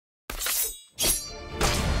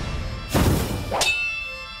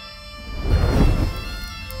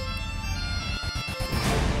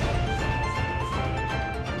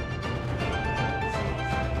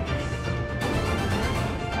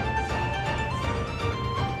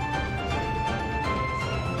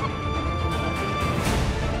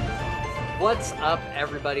What's up,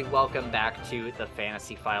 everybody? Welcome back to the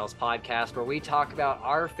Fantasy Files podcast, where we talk about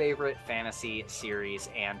our favorite fantasy series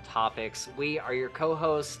and topics. We are your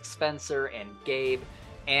co-hosts, Spencer and Gabe,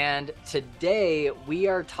 and today we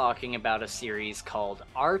are talking about a series called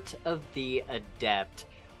Art of the Adept,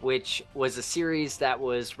 which was a series that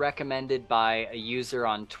was recommended by a user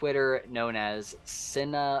on Twitter known as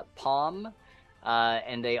Cinnapalm,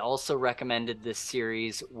 and they also recommended this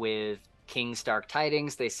series with King's Dark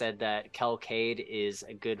Tidings. They said that Kelcade is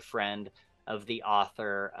a good friend of the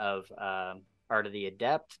author of Art of the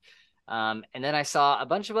Adept. And then I saw a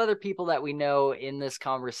bunch of other people that we know in this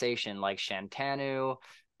conversation, like Shantanu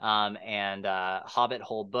and Hobbit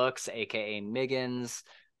Hole Books, aka Miggins.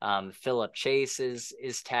 Philip Chase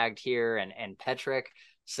is tagged here, and Petrick.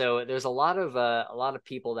 So there's a lot of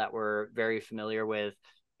people that we're very familiar with,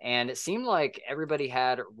 and it seemed like everybody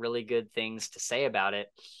had really good things to say about it.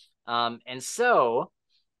 And so,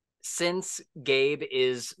 since Gabe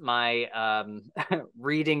is my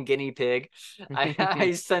reading guinea pig,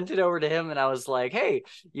 I sent it over to him and I was like, hey,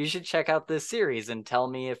 you should check out this series and tell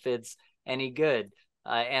me if it's any good.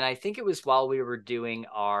 And I think it was while we were doing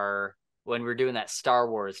when we were doing that Star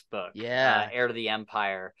Wars book, Heir to the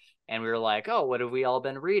Empire. And we were like, oh, what have we all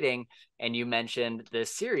been reading? And you mentioned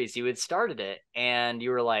this series. You had started it and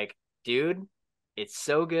you were like, dude, it's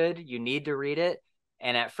so good. You need to read it.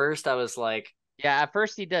 And at first I was like, yeah, at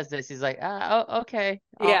first he does this. He's like, okay,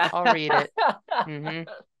 I'll read it. I'm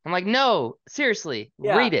like, no, seriously,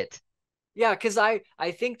 read it. Yeah, because I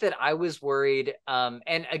think that I was worried.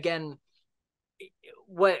 And again,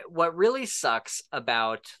 what really sucks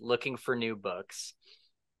about looking for new books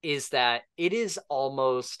is that it is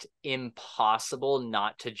almost impossible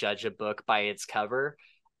not to judge a book by its cover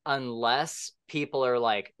unless people are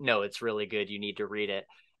like, no, it's really good, you need to read it.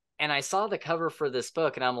 And I saw the cover for this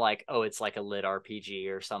book and I'm like, oh, it's like a lit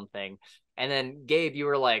RPG or something. And then Gabe, you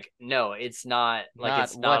were like, no, it's not. Like,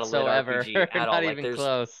 it's not whatsoever. A lit RPG at all. Not Like, even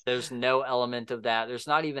close. There's no element of that. There's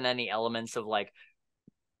not even any elements of like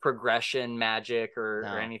progression magic or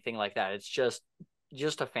anything like that. It's just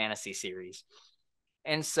a fantasy series.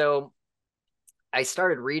 And so I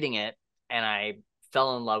started reading it and I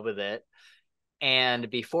fell in love with it. And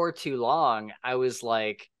before too long, I was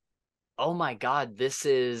like, oh my God, this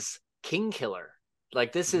is Kingkiller.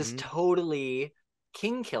 Like, this is totally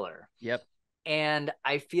Kingkiller. Yep. And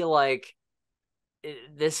I feel like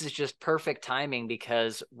this is just perfect timing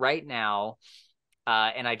because right now,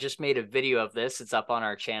 and I just made a video of this. It's up on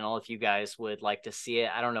our channel if you guys would like to see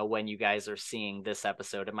it. I don't know when you guys are seeing this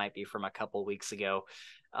episode. It might be from a couple weeks ago.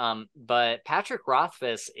 But Patrick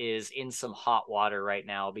Rothfuss is in some hot water right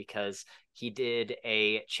now because he did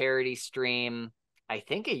a charity stream, I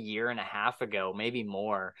think a year and a half ago, maybe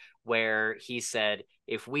more, where he said,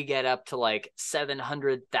 if we get up to like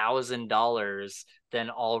 $700,000, then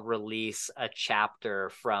I'll release a chapter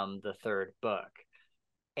from the third book.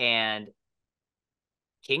 And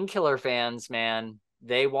Kingkiller fans, man,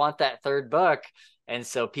 they want that third book. And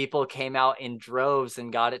so people came out in droves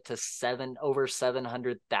and got it to over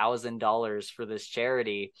 $700,000 for this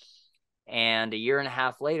charity. And a year and a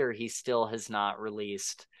half later, he still has not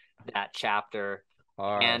released that chapter.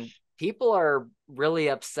 Harsh. And people are really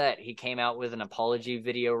upset. He came out with an apology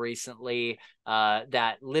video recently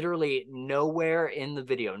that literally nowhere in the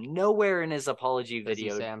video, nowhere in his apology video,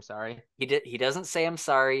 does he say I'm sorry? He doesn't say I'm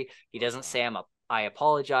sorry. He doesn't say I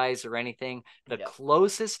apologize or anything. The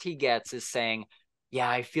closest he gets is saying, yeah,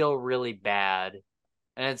 I feel really bad.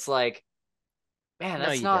 And it's like, man,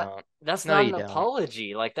 that's not an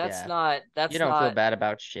apology. Like, that's not you don't feel bad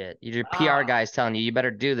about shit. Your PR guy's telling you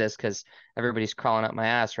better do this because everybody's crawling up my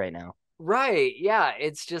ass right now. Right. Yeah.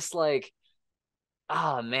 It's just like,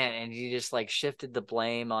 oh man, and you just like shifted the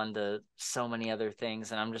blame onto so many other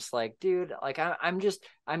things. And I'm just like, dude, like I'm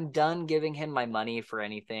done giving him my money for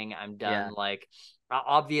anything. I'm done. Like,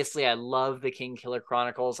 obviously I love the Kingkiller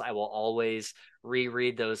Chronicles. I will always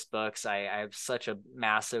reread those books. I have such a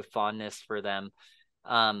massive fondness for them.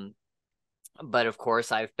 But of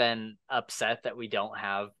course I've been upset that we don't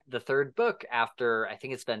have the third book after, I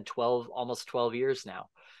think it's been almost 12 years now.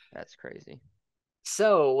 That's crazy.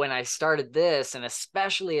 So when I started this, and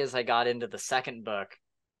especially as I got into the second book,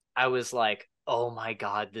 I was like, oh my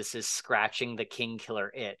God, this is scratching the Kingkiller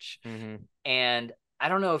itch. And I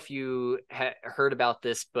don't know if you heard about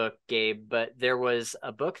this book, Gabe, but there was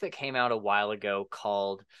a book that came out a while ago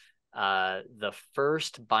called The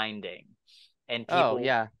First Binding. And people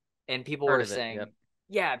were saying,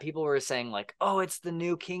 people were saying like, oh, it's the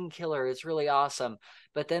new Kingkiller. It's really awesome.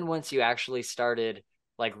 But then once you actually started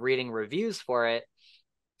like reading reviews for it,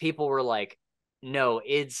 people were like, no,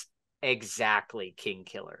 it's exactly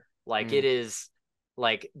Kingkiller. Like it is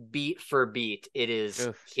like beat for beat, it is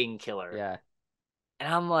Oof. Kingkiller. Yeah.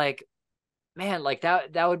 And I'm like, man, like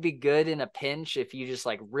that would be good in a pinch if you just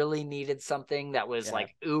like really needed something that was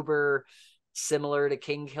like uber similar to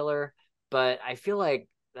Kingkiller. But I feel like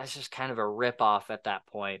that's just kind of a ripoff at that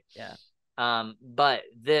point. Yeah. But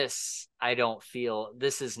this, I don't feel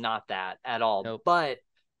this is not that at all. Nope. But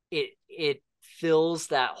it fills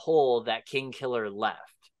that hole that Kingkiller left,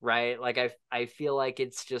 right? Like I feel like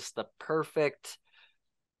it's just the perfect.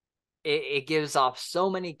 It gives off so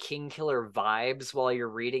many Kingkiller vibes while you're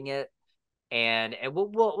reading it, and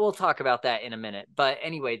we'll talk about that in a minute. But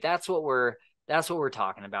anyway, that's what we're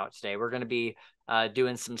talking about today. We're going to be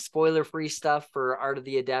doing some spoiler free stuff for Art of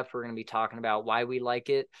the Adept. We're going to be talking about why we like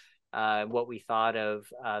it, what we thought of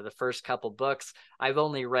the first couple books. I've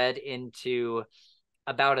only read into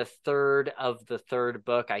about a third of the third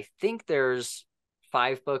book. I think there's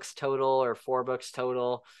 5 books total or 4 books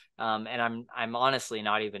total. And I'm honestly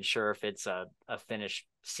not even sure if it's a finished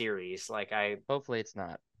series. Like Hopefully it's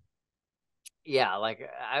not. Yeah, like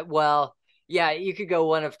well, yeah, you could go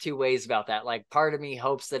one of two ways about that. Like part of me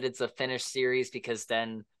hopes that it's a finished series because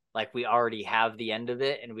then like we already have the end of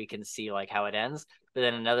it and we can see like how it ends. But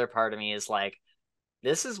then another part of me is like,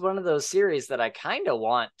 this is one of those series that I kind of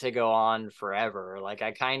want to go on forever. Like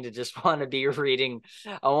I kind of just want to be reading.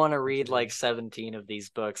 I want to read like 17 of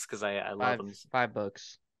these books because I love them. 5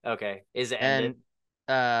 books. Okay, is it And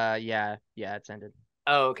ended? yeah, it's ended.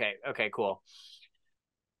 Oh, okay, cool.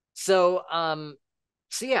 So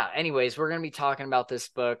so yeah, anyways, we're gonna be talking about this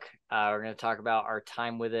book. We're gonna talk about our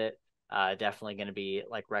time with it. Definitely gonna be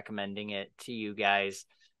like recommending it to you guys.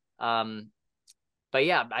 Um, but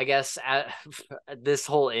yeah, I guess this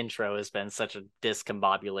whole intro has been such a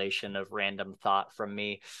discombobulation of random thought from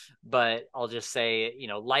me. But I'll just say,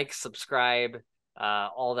 like, subscribe,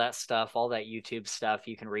 all that stuff, all that YouTube stuff.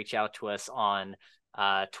 You can reach out to us on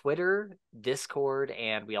Twitter, Discord,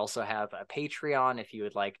 and we also have a Patreon if you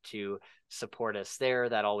would like to support us there.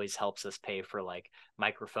 That always helps us pay for like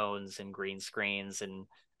microphones and green screens and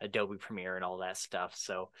Adobe Premiere and all that stuff.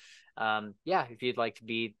 So yeah, if you'd like to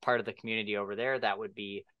be part of the community over there, that would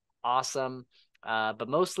be awesome. But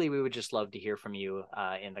mostly we would just love to hear from you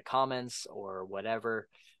in the comments or whatever.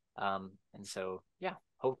 And so yeah,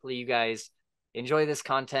 hopefully you guys enjoy this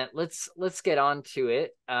content. Let's get on to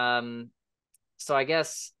it. So I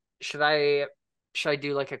guess should I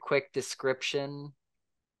do like a quick description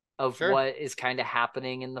of Sure. what is kind of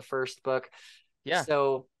happening in the first book? Yeah.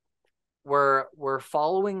 So we're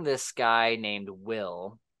following this guy named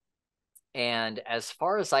Will, and as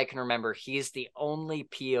far as I can remember, he's the only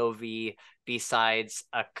POV besides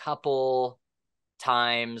a couple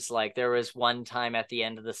times. Like there was one time at the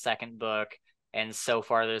end of the second book, and so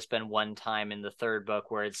far there's been one time in the third book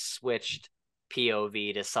where it's switched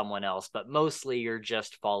POV to someone else, but mostly you're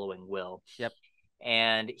just following Will. Yep.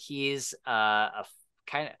 And he's a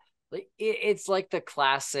kind of it's like the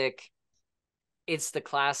classic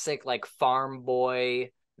like farm boy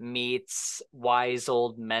meets wise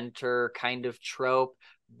old mentor kind of trope,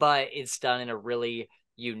 but it's done in a really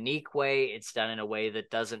unique way. It's done in a way that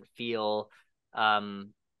doesn't feel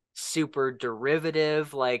super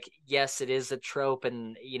derivative. Like, yes, it is a trope,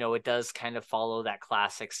 and it does kind of follow that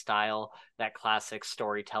classic style, that classic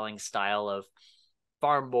storytelling style of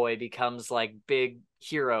farm boy becomes like big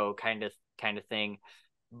hero kind of thing.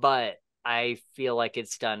 But I feel like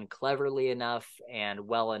it's done cleverly enough and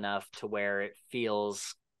well enough to where it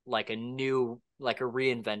feels like like a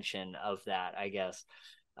reinvention of that, I guess.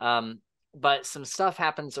 But some stuff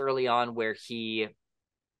happens early on where he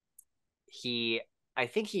I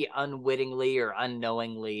think he unwittingly or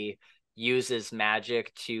unknowingly uses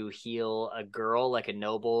magic to heal a girl, like a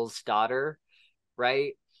noble's daughter,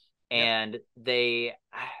 right? Yep. And they,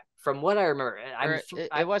 from what I remember, Or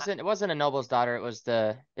it wasn't a noble's daughter. It was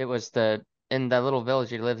the in the little village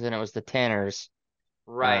he lives in. It was the Tanners.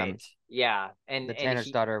 right, Um, yeah, the and Tanner's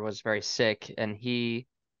he daughter was very sick, and his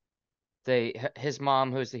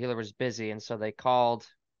mom, who's the healer, was busy, and so they called.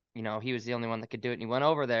 He was the only one that could do it, and he went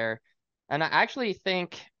over there. And I actually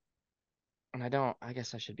think, and I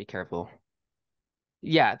guess I should be careful.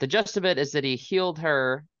 Yeah, the gist of it is that he healed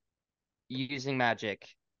her using magic.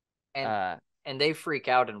 and Uh, and they freak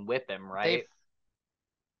out and whip him, they right?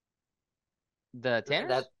 the That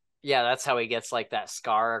Tanners? yeah, that's how he gets like that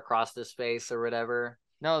scar across his face or whatever.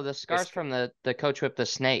 No, the scars It's, from the coach whipped the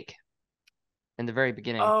snake in the very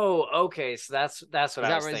beginning. oh, okay, so that's what Is I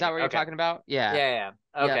that was is that thinking. what you're Okay, talking about? Yeah. yeah,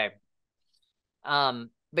 Yep. okay.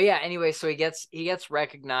 But yeah, anyway, so he gets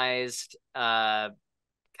recognized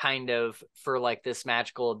kind of for like this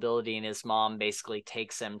magical ability, and his mom basically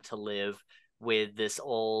takes him to live with this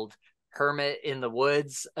old hermit in the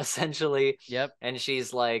woods, essentially. Yep. And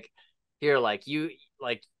she's like, here,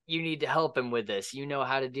 you need to help him with this. You know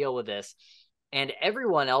how to deal with this. And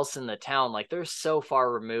everyone else in the town, like, they're so far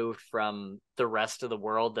removed from the rest of the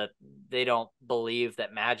world that they don't believe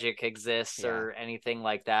that magic exists Yeah. or anything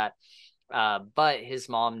like that. But his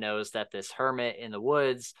mom knows that this hermit in the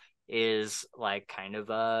woods is like kind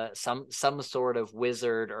of some sort of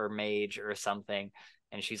wizard or mage or something.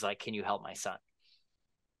 And she's like, can you help my son?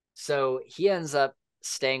 So he ends up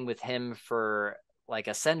staying with him for like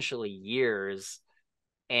essentially years.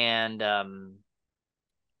 And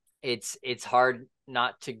it's hard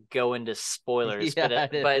not to go into spoilers, Yeah,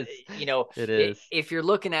 it but is. It is. if you're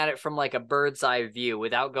looking at it from like a bird's eye view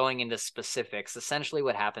without going into specifics, essentially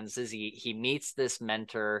what happens is he meets this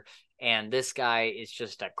mentor, and this guy is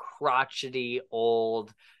just a crotchety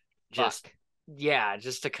old, just, Fuck. yeah,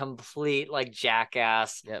 just a complete like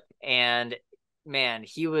jackass. Yep. And man,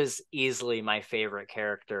 he was easily my favorite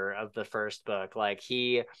character of the first book. Like,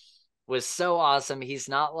 he was so awesome. He's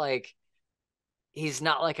not like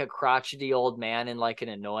a crotchety old man in like an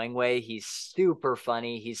annoying way. He's super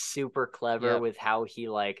funny. He's super clever Yep. with how he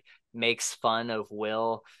like makes fun of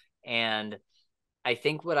Will. And I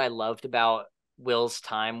think what I loved about Will's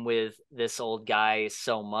time with this old guy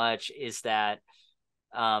so much is that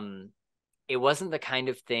um it wasn't the kind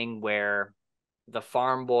of thing where the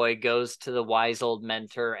farm boy goes to the wise old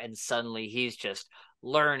mentor and suddenly he's just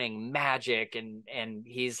learning magic, and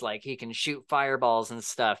he's like he can shoot fireballs and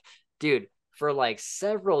stuff. Dude, for like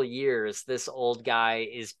several years this old guy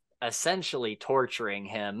is essentially torturing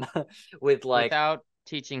him with like, Without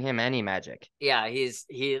teaching him any magic. yeah,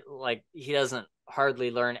 he doesn't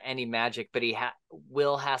hardly learn any magic, but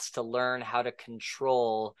Will has to learn how to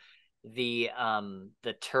control the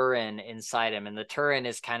Turin inside him. And the Turin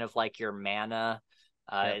is kind of like your mana.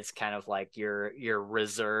 Yep. It's kind of like your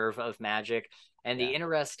reserve of magic. And the Yeah.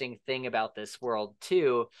 interesting thing about this world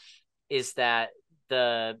too is that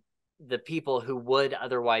the the people who would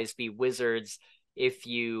otherwise be wizards, if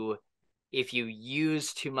you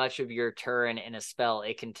use too much of your turn in a spell,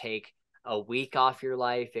 it can take a week off your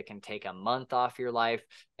life, it can take a month off your life.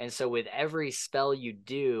 And so with every spell you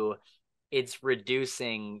do, it's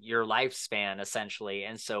reducing your lifespan essentially.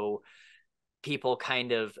 And so people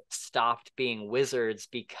kind of stopped being wizards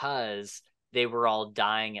because they were all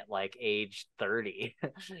dying at like age 30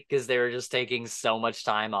 because they were just taking so much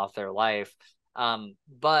time off their life.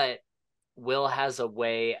 But Will has a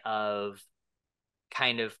way of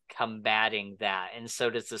kind of combating that, and so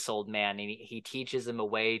does this old man. And he teaches him a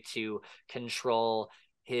way to control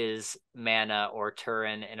his mana or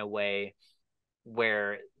Turin in a way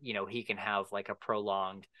where he can have like a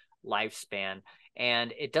prolonged lifespan.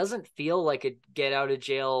 And it doesn't feel like a get out of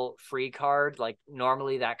jail free card. Like,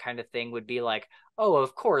 normally that kind of thing would be like, oh,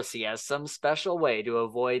 of course he has some special way to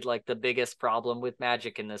avoid like the biggest problem with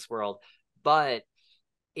magic in this world. But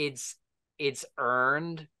it's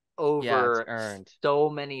earned Yeah, it's over earned. so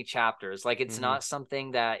many chapters. Like, it's Mm-hmm. not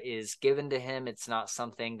something that is given to him, it's not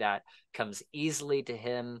something that comes easily to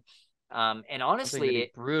him. And Something that he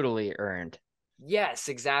honestly, brutally earned. yes,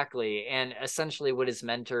 exactly. And essentially what his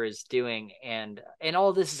mentor is doing, and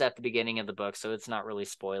all this is at the beginning of the book, so it's not really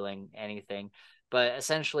spoiling anything, but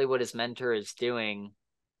essentially what his mentor is doing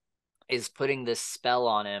is putting this spell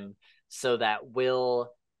on him so that Will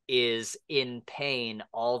is in pain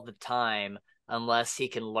all the time unless he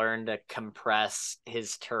can learn to compress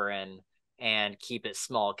his Turin and keep it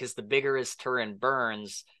small, because the bigger his Turin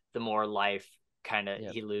burns, the more life kind of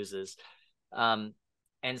Yep. he loses. um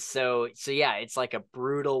and so yeah, it's like a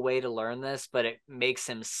brutal way to learn this, but it makes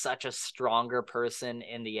him such a stronger person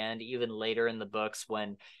in the end. Even later in the books,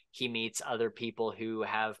 when he meets other people who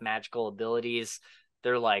have magical abilities,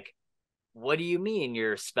 they're like, what do you mean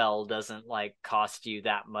your spell doesn't like cost you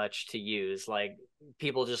that much to use? Like,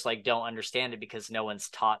 people just like don't understand it because no one's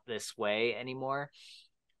taught this way anymore.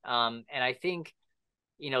 And I think,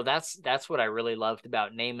 that's what I really loved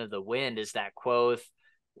about Name of the Wind, is that Quoth,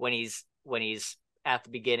 when he's at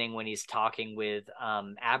the beginning, when he's talking with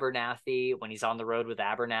Abernathy, when he's on the road with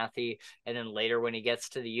Abernathy, and then later when he gets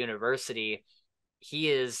to the university, he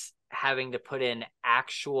is having to put in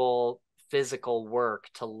actual physical work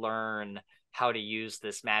to learn how to use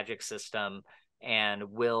this magic system.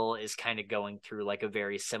 And Will is kind of going through like a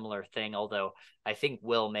very similar thing, although I think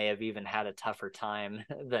Will may have even had a tougher time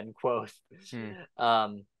than Quoth. Hmm.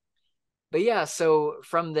 um but yeah, so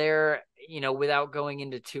from there, without going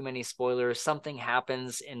into too many spoilers, something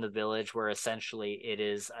happens in the village where essentially it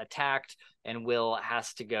is attacked, and Will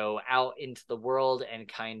has to go out into the world and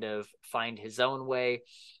kind of find his own way.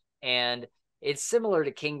 And it's similar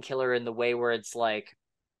to Kingkiller in the way where it's like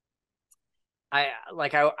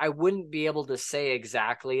I wouldn't be able to say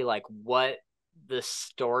exactly like what the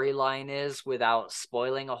storyline is without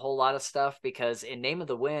spoiling a whole lot of stuff, because in Name of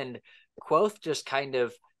the Wind, Quoth just kind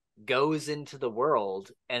of goes into the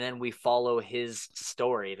world and then we follow his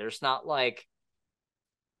story. There's not like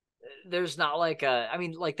a, I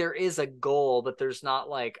mean, like there is a goal, but there's not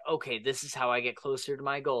like, okay, this is how I get closer to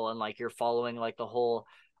my goal, and like you're following like the whole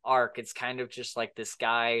arc. It's kind of just like this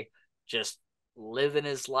guy just living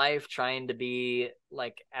his life trying to be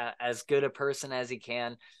like as good a person as he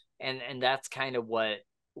can, and that's kind of what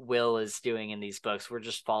Will is doing in these books. We're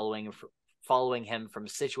just following him from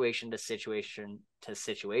situation to situation to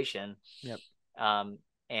situation. Yep. um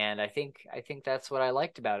and I think that's what I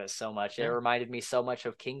liked about it so much. It Yeah. reminded me so much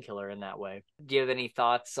of Kingkiller in that way. Do you have any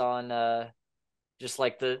thoughts on just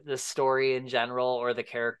like the story in general, or the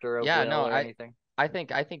character of Yeah, no, Will, or anything? I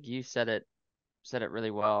think you said it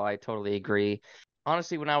really well. I totally agree.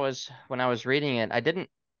 Honestly, when I was reading it, I didn't,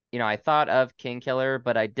 I thought of Kingkiller,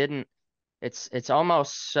 but I didn't. It's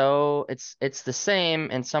almost so it's the same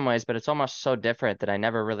in some ways, but it's almost so different that I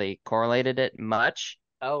never really correlated it much.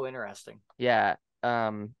 Oh, interesting. Yeah.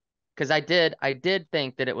 Because I did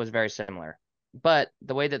think that it was very similar, but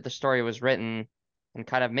the way that the story was written and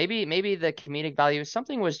kind of maybe the comedic value,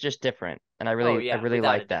 something was just different, and I Oh really I yeah, really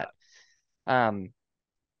without a like that. doubt. Um,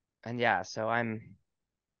 and yeah, so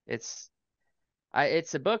it's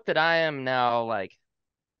it's a book that I am now like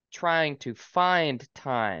trying to find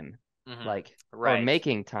time, Hmm. like, or Right.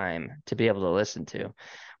 making time to be able to listen to.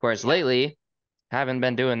 Whereas Yeah. lately, haven't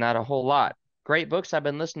been doing that a whole lot. Great books I've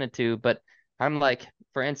been listening to, but I'm like,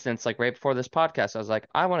 for instance, like right before this podcast, I was like,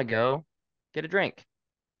 I want to go get a drink,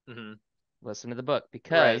 Hmm. listen to the book Right.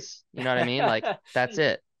 because, you know what I mean? Like, that's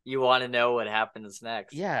it. You want to know what happens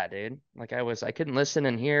next. Yeah, dude. Like I couldn't listen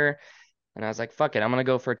and hear, and I was like, fuck it, I'm gonna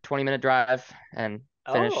go for a 20-minute drive and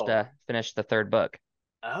Oh, finish the third book.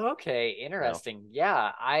 okay, So, interesting.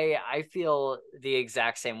 Yeah, I feel the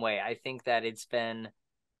exact same way. I think that it's been,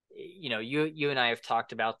 you and I have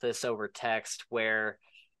talked about this over text, where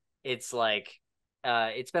it's like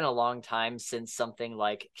it's been a long time since something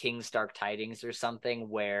like King's Dark Tidings or something,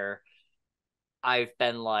 where I've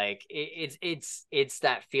been like it's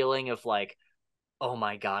that feeling of like, oh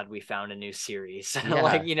my god, we found a new series.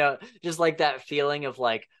 Like, yeah. just like that feeling of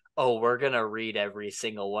like, oh, we're gonna read every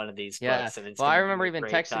single one of these Yeah. books and it's Well, I gonna be remember a even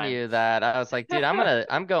great texting time. you that I was like, dude,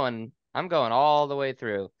 I'm going all the way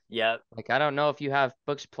through. Yep. Like, I don't know if you have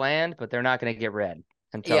books planned, but they're not going to get read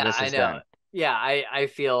until Yeah, this I is know. done. Yeah, I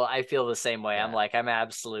feel the same way. I'm Yeah. like, I'm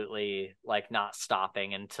absolutely like not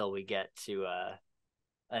stopping until we get to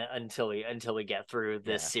until we get through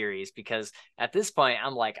this Yeah. series, because at this point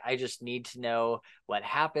I'm like, I just need to know what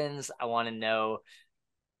happens. I want to know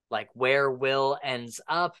like where Will ends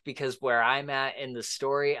up, because where I'm at in the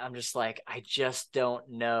story, I'm just like, I just don't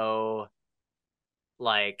know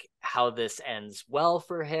like how this ends well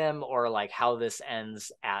for him, or like how this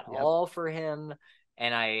ends at Yep. all for him.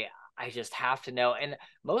 And I just have to know. And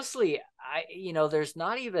mostly there's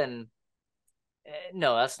not even,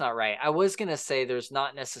 no, that's not right. I was going to say there's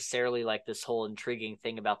not necessarily like this whole intriguing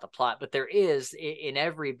thing about the plot, but there is in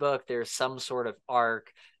every book. There's some sort of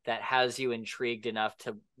arc that has you intrigued enough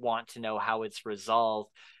to want to know how it's resolved.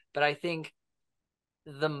 But I think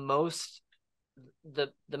the most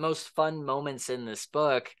the most fun moments in this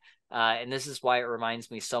book, and this is why it reminds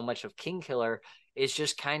me so much of Kingkiller, is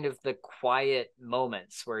just kind of the quiet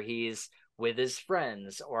moments where he's with his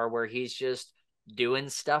friends, or where he's just doing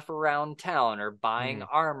stuff around town, or buying Hmm.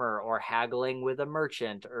 armor, or haggling with a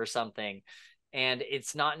merchant or something. And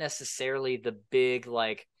it's not necessarily the big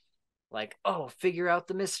like, oh, figure out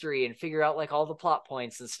the mystery and figure out like all the plot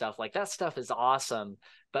points and stuff. Like that stuff is awesome,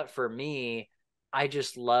 but for me, I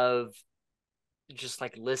just love just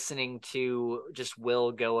like listening to just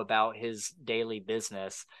Will go about his daily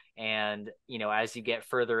business. And as you get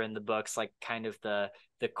further in the books, like kind of the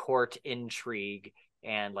court intrigue,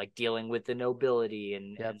 and like dealing with the nobility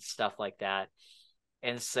Yep. and stuff like that.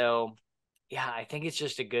 And so yeah, I think it's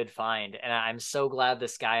just a good find, and I'm so glad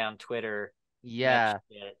this guy on Twitter mentioned Yeah.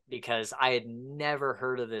 it, because I had never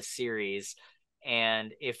heard of this series.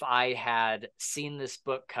 And if I had seen this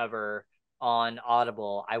book cover on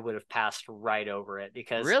Audible, I would have passed right over it,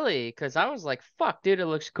 because Really? Because I was like, fuck, dude, it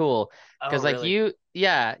looks cool. oh Because like really?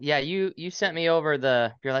 yeah, you sent me over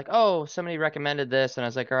you're like, oh, somebody recommended this, and I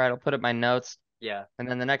was like, all right, I'll put up my notes. Yeah. And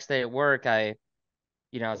then the next day at work, I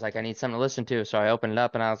was like, I need something to listen to, so I opened it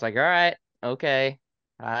up and I was like, all right, okay,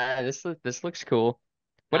 this looks cool.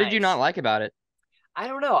 What did you not Nice. like about it? I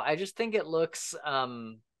don't know. I just think it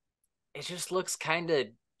just looks kind of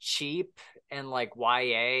cheap and like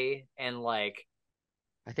YA, and like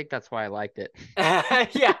I think that's why I liked it.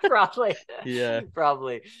 Yeah, probably. Yeah.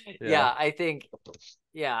 Probably. Yeah. Yeah, I think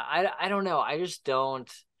yeah, I don't know. I just don't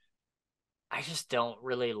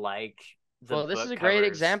really like the Well, this is book a great covers.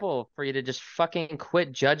 example for you to just fucking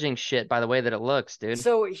quit judging shit by the way that it looks, dude.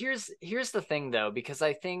 So here's the thing though, because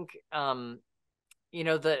I think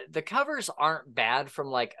the covers aren't bad from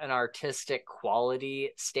like an artistic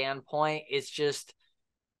quality standpoint. It's just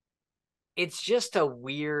a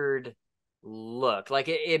weird look. Like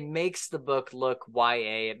it makes the book look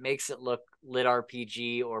YA. It makes it look lit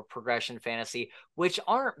RPG or progression fantasy, which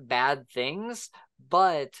aren't bad things,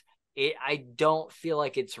 but I don't feel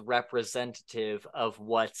like it's representative of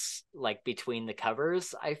what's like between the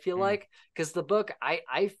covers. I feel Mm. like because the book,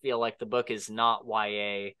 I feel like the book is not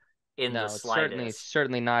YA in the No, it's certainly slightest.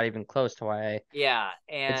 certainly not even close to YA. Yeah,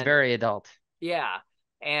 It's and very adult. yeah.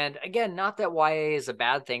 And again, not that YA is a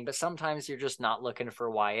bad thing, but sometimes you're just not looking for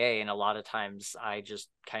YA. And a lot of times I just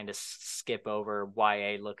kind of skip over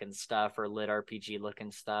YA looking stuff or lit RPG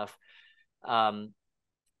looking stuff. Um,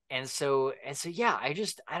 and so, yeah, I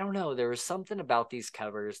don't know. There was something about these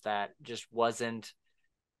covers that just wasn't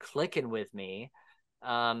clicking with me.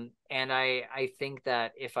 And I think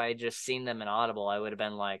that if I just seen them in Audible, I would have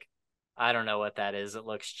been like, I don't know what that is. It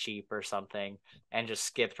looks cheap or something, and just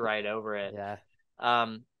skipped right over it. Yeah.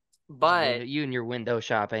 Um, Just but window you and your window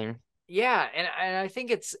shopping. yeah, and I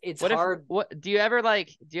think it's What if hard. what do you ever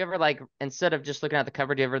like instead of just looking at the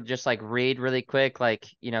cover, do you ever just like read really quick, like,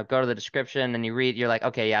 go to the description and you read, you're like,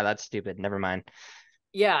 okay, yeah, that's stupid. Never mind.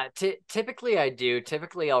 Yeah, typically I do.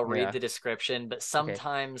 Typically I'll read Yeah. the description, but Okay.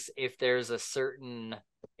 sometimes if there's a certain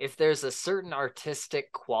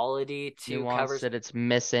artistic quality to Nuance covers, that it's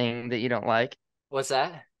missing that you don't like. what's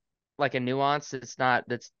that? Like a nuance that's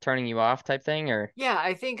turning you off type thing, or Yeah,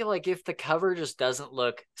 I think like if the cover just doesn't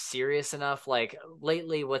look serious enough, like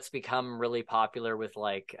lately what's become really popular with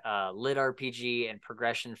like lit RPG and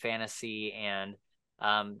progression fantasy and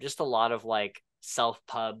just a lot of like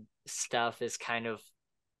self-pub stuff is kind of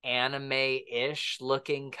anime-ish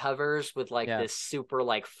looking covers with like yeah. this super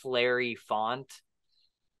like flary font.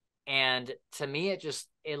 And to me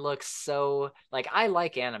it looks so like I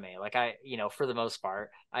like anime. Like for the most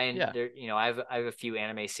part, Yeah. I have a few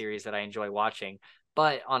anime series that I enjoy watching,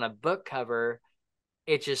 but on a book cover,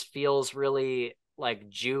 it just feels really like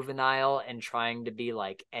juvenile and trying to be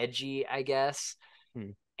like edgy, I guess.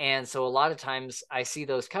 Hmm. And so a lot of times I see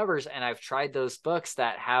those covers and I've tried those books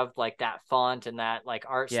that have like that font and that like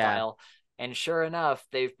art Yeah. style. And sure enough,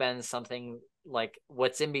 they've been something like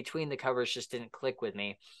what's in between the covers just didn't click with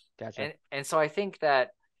me. Gotcha. And so I think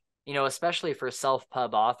that, especially for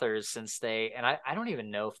self-pub authors, since I don't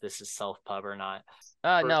even know if this is self-pub or not.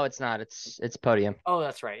 For No, it's not. It's Podium. Oh,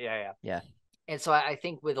 that's right. Yeah, yeah. Yeah. And so I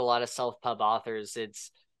think with a lot of self-pub authors,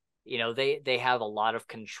 it's they have a lot of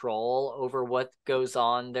control over what goes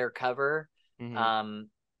on their cover. Hmm. Um,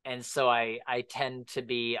 and so I tend to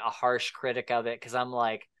be a harsh critic of it because I'm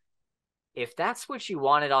like, if that's what you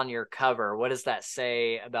wanted on your cover, what does that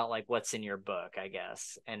say about like what's in your book, I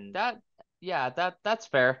guess? And That yeah, that's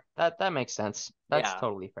fair. That makes sense. That's yeah,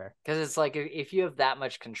 totally fair. because it's like if you have that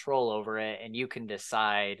much control over it and you can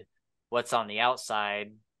decide what's on the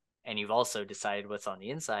outside and you've also decided what's on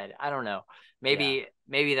the inside, I don't know. Yeah.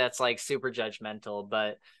 Maybe that's like super judgmental,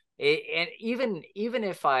 but and even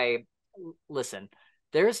if I listen,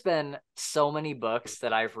 there's been so many books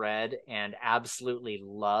that I've read and absolutely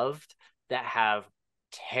loved that have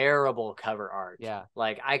terrible cover art. Yeah.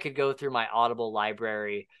 Like I could go through my Audible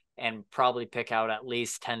library and probably pick out at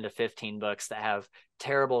least 10 to 15 books that have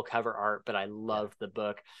terrible cover art, but I Yeah. love the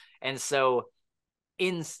book. And so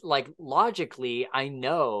in like logically, I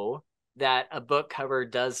know that a book cover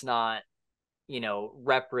does not,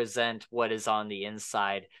 represent what is on the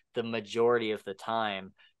inside the majority of the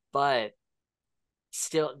time, but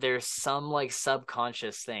still there's some like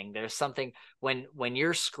subconscious thing. There's something when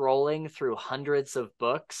you're scrolling through hundreds of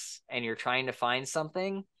books and you're trying to find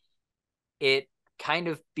something, it kind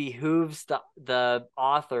of behooves the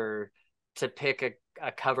author to pick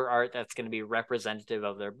a cover art that's going to be representative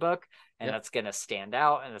of their book and Yep. that's going to stand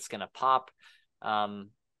out and it's going to pop. um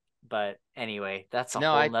but anyway, that's a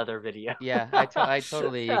No, whole nother video. yeah, I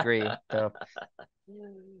totally agree, though.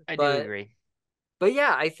 I do but agree. but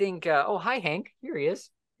yeah, I think oh, hi Hank, here he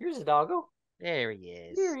is. Here's a doggo. There he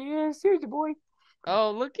Here is. he is. Here's the boy.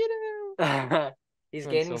 Oh, look at him. He's It's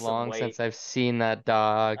been gaining so some long weight. since I've seen that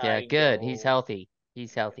dog. Yeah, I good. He's know. healthy.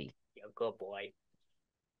 He's healthy. Good boy.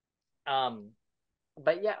 um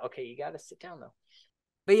but yeah, okay, you got to sit down though.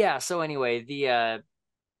 But yeah, so anyway, the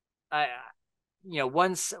I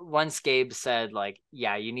once Gabe said like,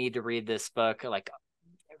 yeah, you need to read this book like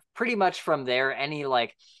pretty much from there, any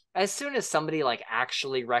like as soon as somebody like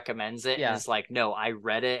actually recommends it and Yeah. is like, no, I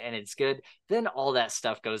read it and it's good, then all that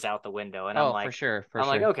stuff goes out the window. And Oh, for sure, for I'm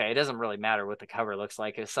like, sure. okay, it doesn't really matter what the cover looks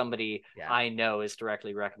like if somebody Yeah. I know is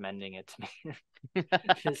directly recommending it to me.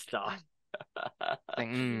 Just thought. Like,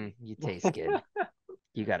 you taste good.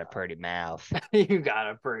 You got a pretty mouth. You got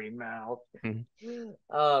a pretty mouth.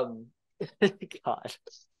 Um, God.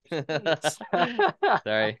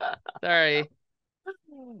 Sorry. Sorry.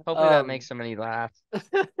 Hopefully that um, makes somebody laugh.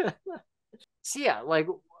 so yeah, like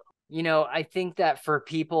I think that for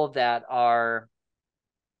people that are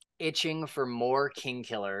itching for more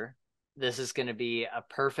Kingkiller, this is going to be a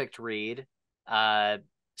perfect read. Uh,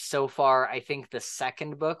 so far, I think the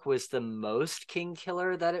second book was the most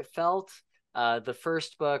Kingkiller that it felt. The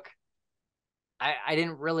first book, I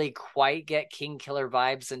didn't really quite get Kingkiller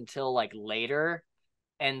vibes until like later.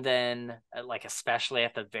 And then, like, especially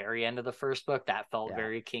at the very end of the first book, that felt Yeah.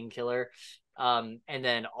 very Kingkiller. And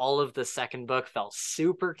then all of the second book felt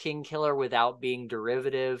super Kingkiller without being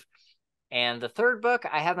derivative. And the third book,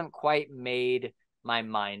 I haven't quite made my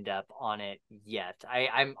mind up on it yet.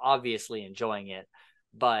 I'm obviously enjoying it,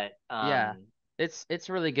 but Yeah. It's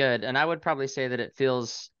really good. And I would probably say that it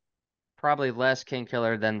feels probably less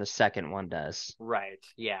Kingkiller than the second one does. right,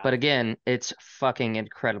 yeah, But again, it's fucking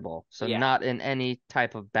incredible. So yeah, not in any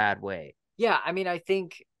type of bad way. yeah. I mean, I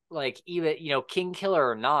think like even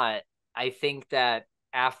Kingkiller or not, I think that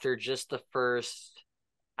after just the first,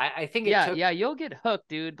 I think it Yeah, took yeah, you'll get hooked,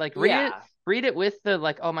 dude. Like yeah, read it with the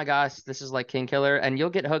like, oh my gosh, this is like Kingkiller, and you'll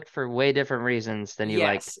get hooked for way different reasons than you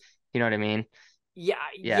like, yes, you know what I mean? yeah,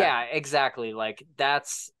 Yeah. yeah, exactly. Like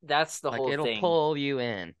that's the Like whole it'll thing. pull you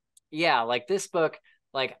in. Yeah, like this book,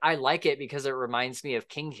 like I like it because it reminds me of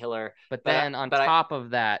Kingkiller, But but then on I top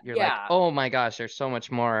of that, you're like, yeah, oh my gosh, there's so much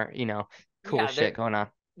more, cool yeah, shit going on.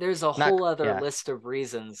 there's a Not, whole other yeah, list of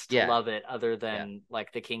reasons to yeah, love it other yeah. than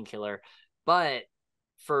like the Kingkiller. But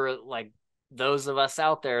for like those of us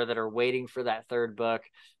out there that are waiting for that third book,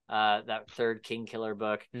 that third Kingkiller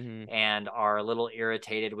book, Hmm. and are a little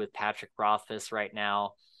irritated with Patrick Rothfuss right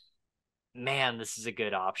now, man, this is a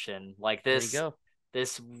good option. Like There you go.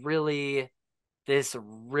 this really, this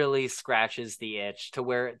really scratches the itch to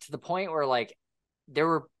the point where like there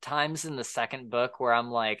were times in the second book where I'm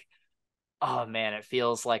like, oh man, it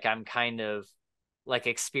feels like I'm kind of like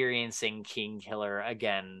experiencing Kingkiller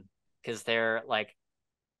again because they're like,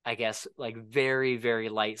 I guess like very very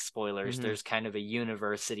light spoilers. Hmm. There's kind of a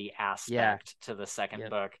university Yeah, aspect to the second yep,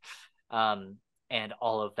 book, um, and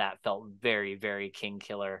all of that felt very very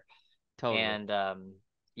Kingkiller. totally. And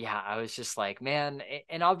yeah, I was just like, man,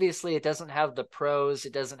 and obviously it doesn't have the prose,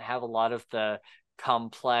 it doesn't have a lot of the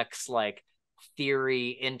complex like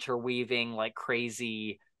theory interweaving like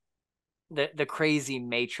crazy the crazy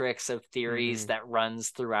matrix of theories Hmm. that runs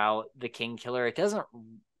throughout the Kingkiller. It doesn't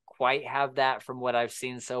quite have that from what I've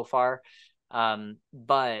seen so far.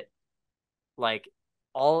 But like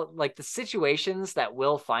all like the situations that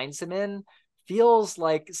Will finds him in feels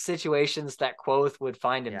like situations that Quoth would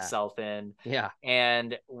find Yeah, himself in. yeah.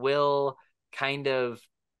 And Will kind of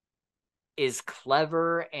is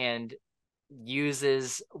clever and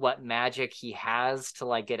uses what magic he has to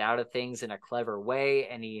like get out of things in a clever way,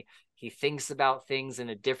 and he thinks about things in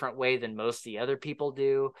a different way than most of the other people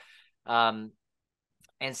do. um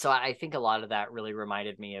and so I think a lot of that really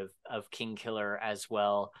reminded me of Kingkiller as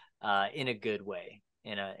well, in a good way,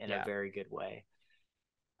 in a Yeah, very good way.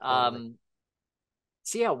 totally. um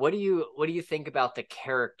so yeah, what do you think about the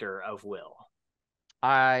character of Will?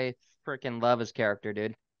 I freaking love his character,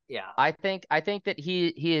 dude. Yeah. I think that he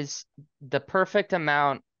is the perfect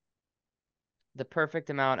amount, the perfect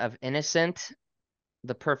amount of innocent,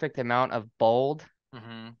 the perfect amount of bold,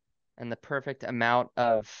 Mm-hmm. and the perfect amount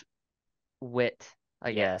of wit, I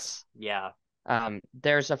Yes. guess. Yeah.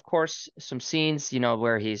 There's of course some scenes,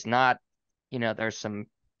 where he's not, there's some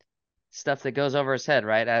stuff that goes over his head,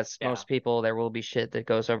 right? As Yeah. most people, there will be shit that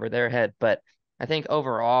goes over their head. But I think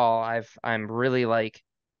overall, I'm really like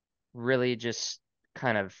really just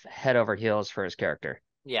kind of head over heels for his character.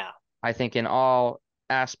 Yeah. I think in all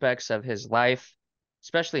aspects of his life,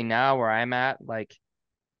 especially now where I'm at, like,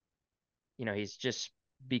 he's just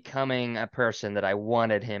becoming a person that I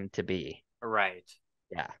wanted him to be. Right.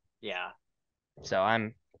 Yeah. Yeah. So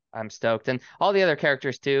I'm stoked. And all the other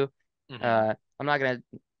characters too. Mm-hmm. I'm not gonna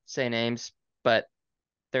say names, but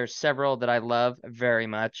there's several that I love very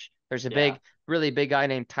much. There's a Yeah. really big guy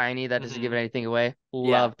named Tiny that doesn't give Mm-hmm. anything away.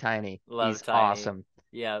 Yeah. Love Tiny. Love He's Tiny. awesome.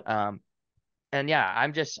 Yeah. Um, and yeah,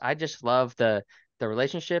 I just love the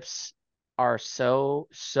relationships are so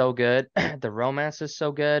good. The romance is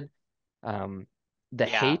so good. Um, the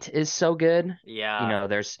Yeah. hate is so good. Yeah.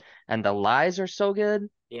 And the lies are so good.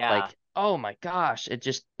 Yeah. Like, oh my gosh,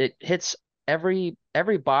 it hits every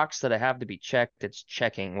box that I have to be checked, it's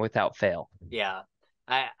checking without fail. Yeah.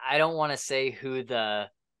 I don't want to say who the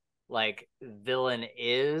like villain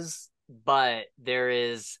is, but there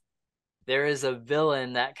is a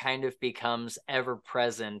villain that kind of becomes ever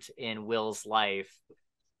present in Will's life,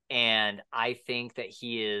 and I think that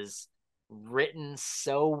he is written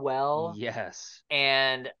so well. Yes.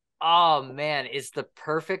 And oh man, it's the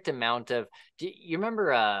perfect amount of, do you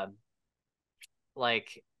remember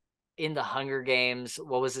like in the Hunger Games,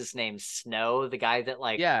 what was his name? Snow, the guy that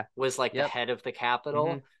like Yeah. was like the Yep. head of the Hmm.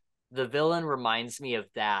 Capitol. The villain reminds me of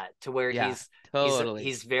that, to where Yeah, he's totally.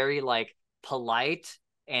 he's very like polite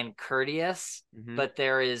and courteous, Hmm. but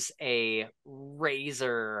there is a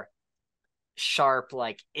razor sharp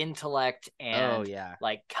like intellect Oh and yeah.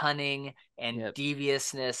 like cunning and Yep.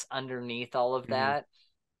 deviousness underneath all of Hmm. that,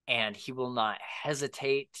 and he will not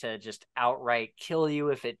hesitate to just outright kill you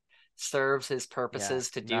if it serves his Yeah, purposes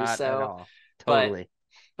to do not at so. all. But Totally.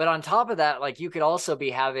 on top of that, like you could also be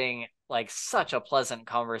having like such a pleasant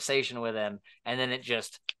conversation with him, and then it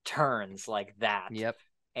just turns like that. Yep.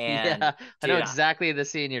 And Yeah, I know dude, exactly the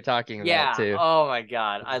scene you're talking about yeah, too. oh my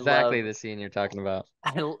god, I Exactly love the scene you're talking about.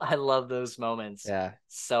 I love those moments Yeah.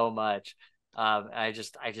 so much. I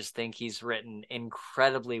just think he's written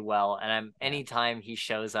incredibly well, and I'm Yeah. anytime he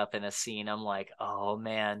shows up in a scene, I'm like, oh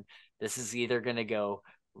man, this is either gonna go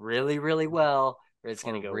really, really well, or it's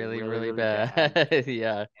gonna Or go really, really, really really bad. bad.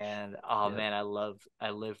 Yeah. And oh Yep. man, I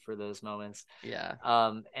live for those moments. Yeah.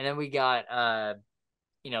 And then we got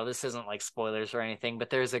this isn't like spoilers or anything, but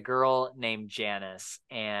there's a girl named Janice,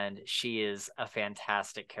 and she is a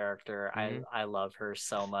fantastic character. I Hmm. I love her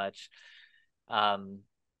so much. Um,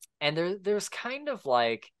 and there's kind of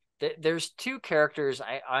like there's two characters.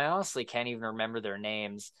 I honestly can't even remember their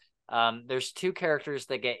names. There's two characters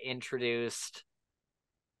that get introduced,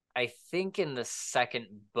 I think, in the second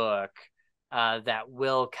book, that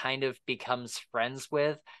Will kind of becomes friends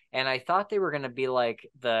with. And I thought they were going to be like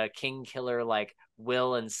the Kingkiller, like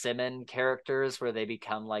Will and Simon characters, where they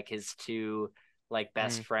become like his two like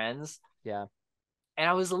best Mm, friends. yeah. And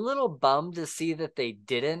I was a little bummed to see that they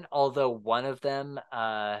didn't, although one of them,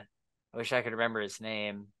 I wish I could remember his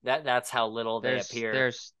name. That's how little they There's appear.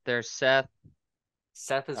 there's there's Seth,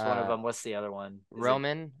 Seth is one of uh, them. What's the other one? Is it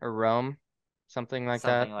Roman or Rome, something like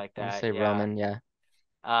that. something like I want to that? say Yeah. Roman. Yeah.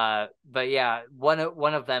 But yeah, one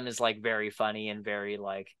of them is like very funny and very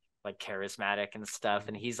like charismatic and stuff,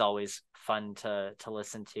 and Mhm. he's always fun to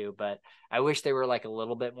listen to. But I wish they were like a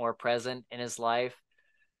little bit more present in his life.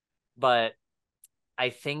 But I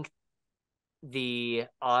think the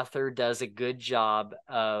author does a good job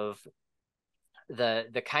of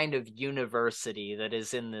the kind of university that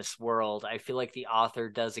is in this world. I feel like the author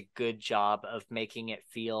does a good job of making it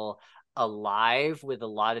feel alive with a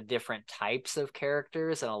lot of different types of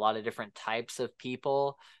characters and a lot of different types of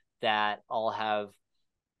people that all have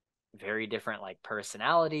very different like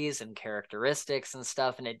personalities and characteristics and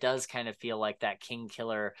stuff, and it does kind of feel like that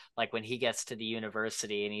Kingkiller, like when he gets to the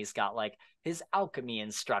university and he's got like his alchemy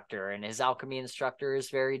instructor, and his alchemy instructor is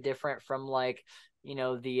very different from like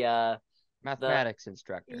the Mathematics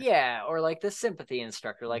instructor. yeah, or like the sympathy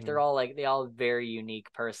instructor. Like Hmm. they all have very unique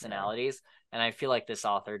Yeah. personalities, and I feel like this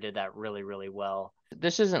author did that really, really well.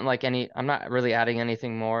 This isn't like I'm not really adding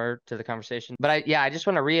anything more to the conversation, but I just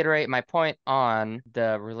want to reiterate my point on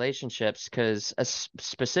the relationships because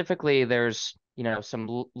specifically there's,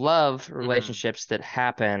 some love Mm-hmm. relationships that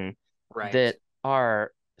happen Right. that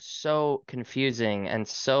are so confusing and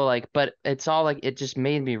so like, but it's all like, it just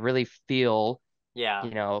made me really feel,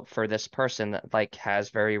 Yeah. for this person that like has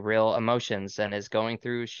very real emotions and is going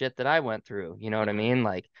through shit that I went through. You know what I Mm-hmm. mean?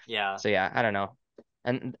 Like, Yeah. so yeah, I don't know.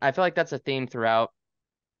 And I feel like that's a theme throughout.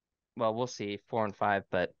 Well, we'll see 4 and 5,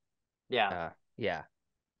 but Yeah. yeah, Yeah.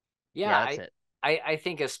 yeah, that's I it. I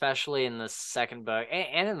think especially in the second book,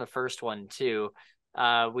 and in the first one too,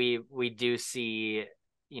 we do see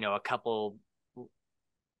a couple,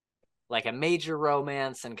 like a major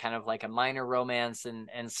romance and kind of like a minor romance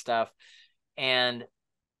and stuff. And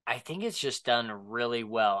I think it's just done really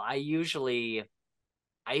well. I usually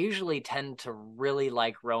tend to really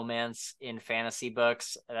like romance in fantasy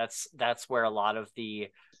books. That's where a lot of the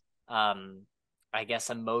um I guess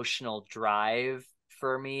emotional drive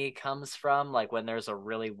for me comes from. Like when there's a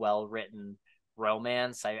really well written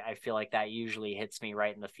romance, I feel like that usually hits me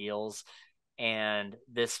right in the feels. And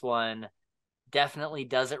this one definitely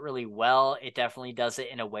does it really well. It definitely does it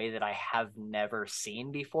in a way that I have never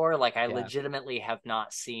seen before. Like I Yeah, legitimately have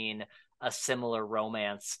not seen a similar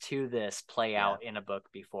romance to this play yeah. out in a book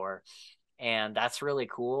before. and that's really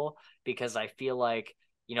cool because I feel like,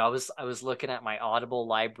 I was looking at my Audible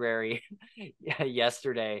library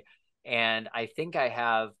yesterday, and I think I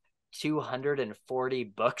have 240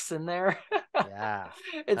 books in there. Yeah,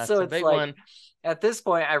 And that's so a it's big like one. at this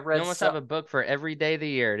point I've You read almost so have a book for every day of the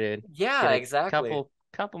year, dude. yeah, Get a exactly.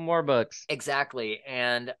 couple more books. Exactly.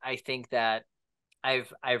 And I think that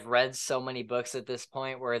I've read so many books at this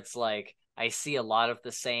point where it's like I see a lot of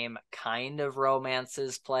the same kind of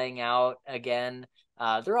romances playing out again.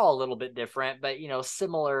 They're all a little bit different, but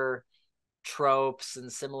similar tropes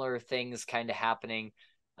and similar things kind of happening.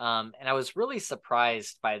 And I was really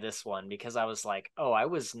surprised by this one because I was like, oh, I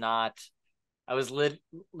was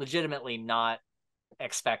legitimately not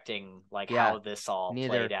expecting like Yeah, how this all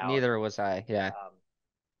played neither out. neither was I. Yeah. Um,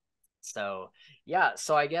 so yeah,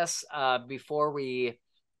 so I guess before we,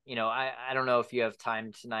 I don't know if you have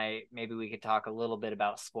time tonight. Maybe we could talk a little bit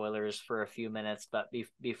about spoilers for a few minutes, but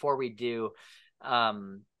before we do,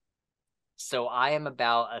 um, so I am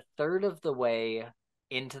about a third of the way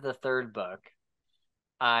into the third book.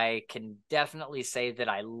 I can definitely say that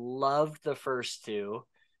I loved the first two,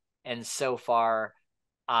 and so far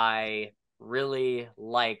I really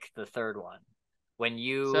like the third one.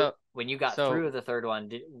 So When you got through so the third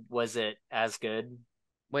one, was it as good?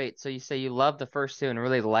 wait, so you say you loved the first two and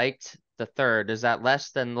really liked the third. Is that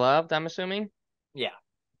less than loved, I'm assuming? Yeah.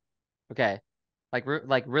 Okay. Like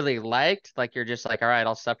really liked, like you're just like, all right,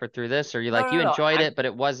 I'll suffer through this, or you No, like you no, no. enjoyed I'm it, but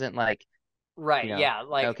it wasn't like, right. you know, Yeah.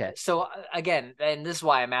 Like, okay. so again, and this is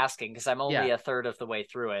why I'm asking because I'm only Yeah. a third of the way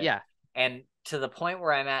through it. Yeah. And to the point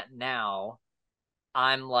where I'm at now,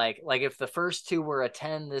 I'm like if the first two were a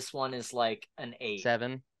 10, this one is like an 8.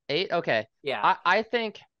 7, 8. Okay. Yeah. I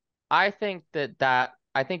think I think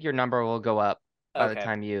your number will go up Okay. by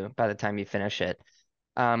the time you finish it.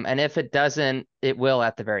 And if it doesn't, it will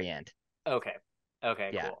at the very end. Okay.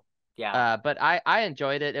 Okay, Yeah. cool. Yeah. But I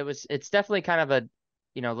enjoyed it. It's definitely kind of a,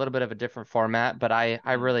 a little bit of a different format, but I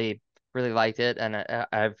Mm. really liked it, and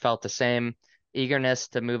I felt the same eagerness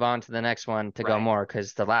to move on to the next one to go Right. more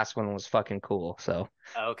because the last one was fucking cool. So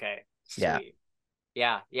Okay. yeah, Sweet.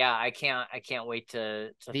 Yeah. Yeah, I can't wait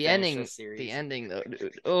to the finish ending this the series. ending though,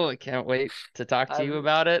 dude. Oh, I can't wait to talk to you I'm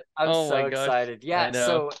about it. I'm Oh my so gosh, excited. I Yeah,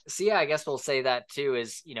 know. so yeah, I guess we'll say that too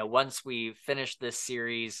is, once we finish this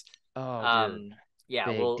series, Oh, dude, um yeah,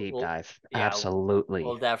 big we'll deep we'll dive. yeah, Absolutely.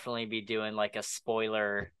 we'll definitely be doing like a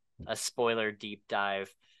spoiler deep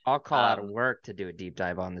dive. I'll call out of Um work to do a deep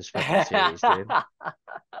dive on this fucking series, dude.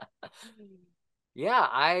 Yeah,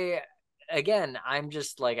 I'm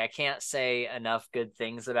just like I can't say enough good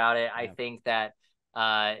things about it. I Yeah. think that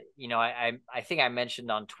I think I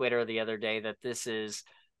mentioned on Twitter the other day that this is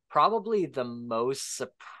probably the most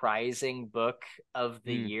surprising book of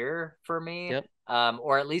the Mm, year for me. yep,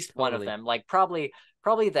 Or at least one of totally. them. Like probably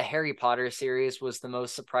the Harry Potter series was the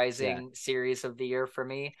most Yeah, surprising series of the year for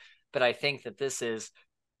me, but I think that this is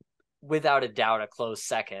without a doubt a close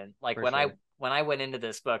second. Like for when I sure. when I went into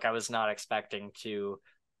this book, I was not expecting to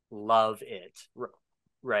love it.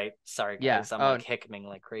 Right? Sorry, Yeah. guys. I'm Oh, like hiccuping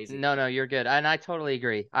like crazy. no, no, you're good. And I totally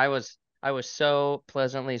agree. I was so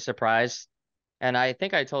pleasantly surprised. And I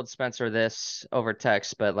think I told Spencer this over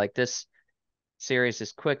text, but like this series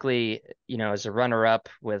is quickly, as a runner up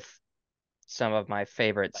with some of my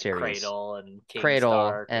favorite Like series. Cradle and Cradle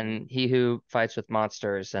Kingstark and and He Who Fights with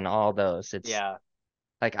Monsters and all those. It's yeah.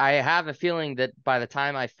 like I have a feeling that by the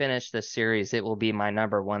time I finish this series, it will be my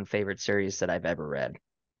number one favorite series that I've ever read.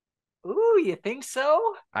 Ooh, you think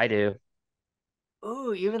so? I do.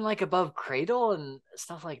 Ooh, even like above Cradle and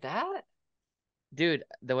stuff like that? Dude,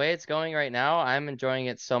 the way it's going right now, I'm enjoying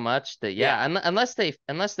it so much that yeah, Yeah. unless they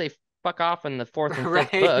fuck off in the fourth and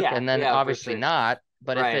fifth Right. book, Yeah. and then Yeah, for obviously sure. not.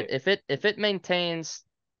 But Right. if it maintains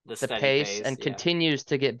The the steady pace pace. and Yeah. continues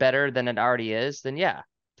to get better than it already is, then yeah,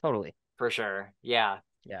 totally. For sure. Yeah.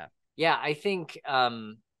 Yeah. Yeah, I think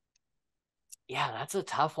yeah, that's a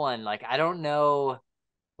tough one. Like I don't know.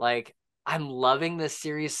 Like, I'm loving this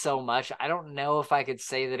series so much. I don't know if I could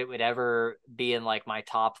say that it would ever be in like my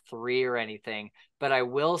top three or anything, but I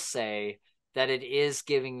will say that it is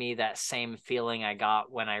giving me that same feeling I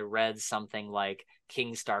got when I read something like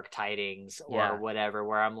Kingstark Tidings or Yeah. whatever,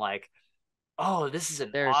 where I'm like, oh, this is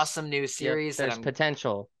an There's awesome new yep, series. And there's I'm,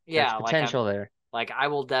 potential. There's yeah, potential there. like I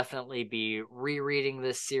will definitely be rereading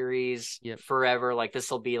this series Yep. forever. Like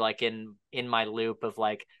this will be like in my loop of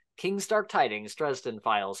like Kingstark Tidings, Dresden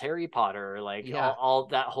Files, Harry Potter, like Yeah. all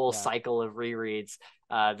that whole Yeah. cycle of rereads.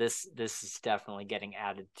 This is definitely getting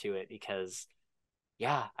added to it because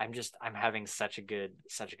yeah, I'm having such a good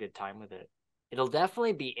time with it. it'll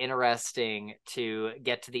definitely be interesting to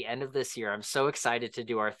get to the end of this year. I'm so excited to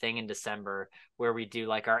do our thing in December where we do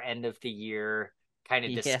like our end of the year kind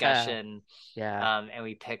of Yeah. discussion, Yeah. and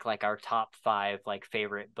we pick like our top 5 like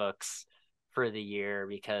favorite books for the year,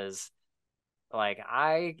 because like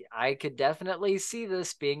I could definitely see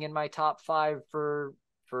this being in my top 5 for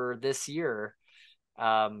this year,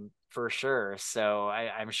 for sure. So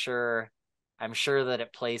I'm sure that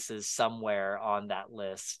it places somewhere on that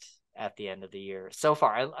list at the end of the year. So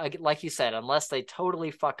far, like you said, unless they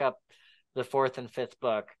totally fuck up the 4th and 5th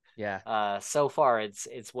book, Yeah. so far it's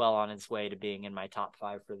well on its way to being in my top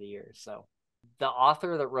 5 for the year. So the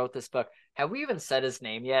author that wrote this book, have we even said his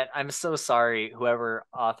name yet? I'm so sorry, whoever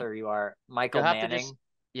author you are. You'll Michael have to just, Manning.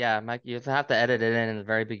 yeah, Mike, you have to edit it in the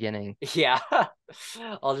very beginning. Yeah.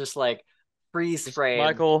 I'll just like freeze Just frame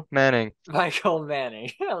Michael Manning. Michael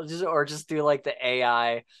Manning. just do like the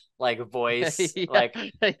AI like voice, Yeah. like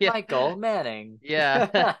Yeah. Michael Manning.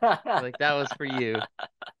 Yeah. Like that was for you.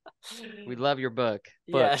 We love your book.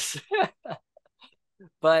 Yes.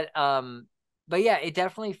 But but yeah, it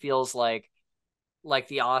definitely feels like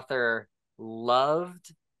the author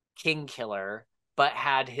loved Kingkiller, but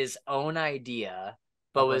had his own idea,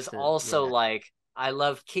 but Of was what to, also yeah, like, I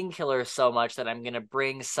love Kingkiller so much that I'm gonna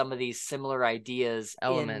bring some of these similar ideas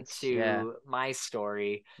elements. Yeah. into my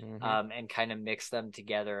story, Hmm. and kind of mix them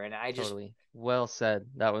together. And I just, Totally. Well said.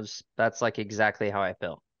 That's like exactly how I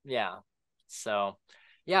felt. yeah. So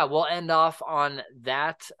yeah, we'll end off on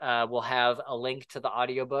that. We'll have a link to the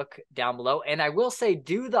audiobook down below. And I will say,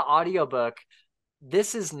 do the audiobook.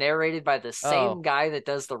 This is narrated by the Oh, same guy that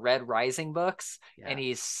does the Red Rising books, and yeah.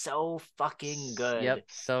 he's so fucking good. Yep,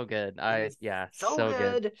 so good. He's Yeah, so so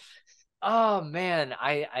good. good. Oh man,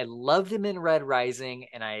 I loved him in Red Rising,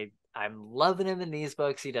 and I'm loving him in these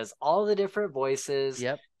books. He does all the different voices.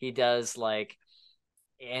 Yep. He does like,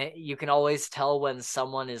 you can always tell when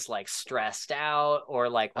someone is like stressed out, or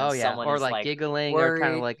like when Oh yeah, someone or is like like giggling or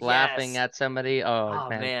kind of worried. like laughing Yes. at somebody. Oh Oh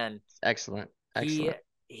man, man, excellent. he Excellent.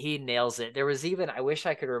 he nails it. There was even, I wish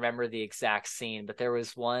I could remember the exact scene, but there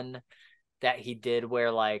was one that he did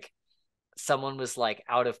where like someone was like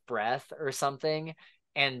out of breath or something,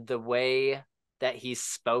 and the way that he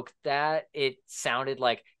spoke, that it sounded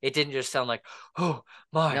like, it didn't just sound like, oh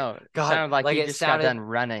my No, it god, sounded like like he it just got sounded, done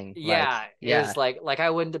running. Like, yeah, it yeah, was like I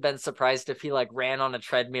wouldn't have been surprised if he like ran on a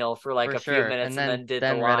treadmill for like for a few sure. minutes And and then then did the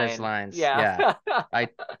then read his line. lines. Yeah. Yeah. I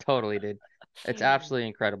totally did. It's absolutely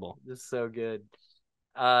incredible. Just so good.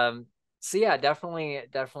 Um, so yeah, definitely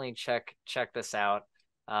check this out.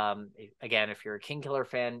 Again, if you're a Kingkiller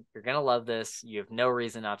fan, you're gonna love this. You have no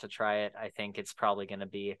reason not to try it. I think it's probably gonna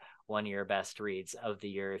be one of your best reads of the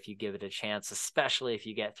year if you give it a chance, especially if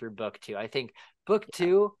you get through book 2. I think book Yeah.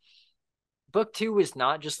 two, book 2 was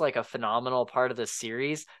not just like a phenomenal part of the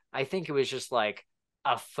series. I think it was just like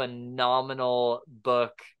a phenomenal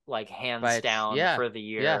book, like But hands it's down yeah. for the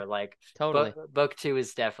Yeah. year. Like Totally. book 2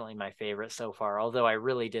 is definitely my favorite so far, although I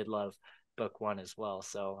really did love book 1 as well.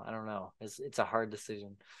 So I don't know. It's a hard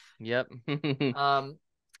decision. Yep. Um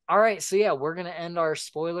all right, so yeah, we're gonna end our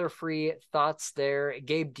spoiler-free thoughts there.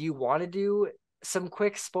 Gabe, do you want to do some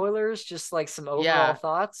quick spoilers, just like some overall Yeah,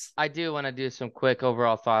 thoughts? I do want to do some quick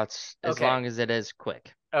overall thoughts as Okay. long as it is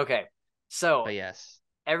quick. Okay. So But yes.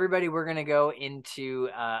 everybody, we're going to go into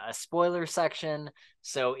a spoiler section.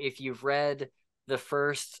 So if you've read the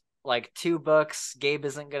first like 2 books, Gabe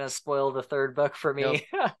isn't going to spoil the 3rd book for Nope, me.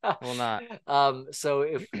 will not. So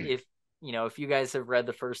if if you guys have read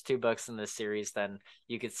the first 2 books in this series, then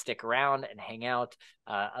you could stick around and hang out.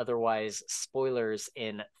 Otherwise, spoilers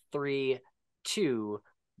in 3, 2,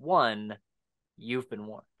 1. You've been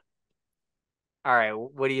warned. All right,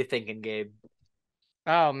 what are you thinking, Gabe?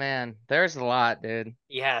 Oh man, there's a lot, dude.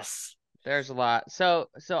 Yes. There's a lot. So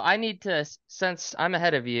I need to, since I'm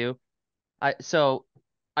ahead of you, so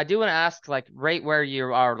I do want to ask like right where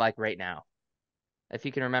you are like right now. If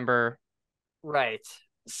you can remember Right.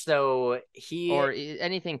 So he or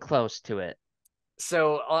anything close to it.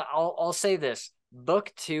 So I'll say this.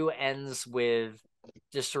 Book 2 ends with,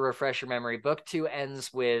 just to refresh your memory, book 2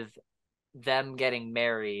 ends with them getting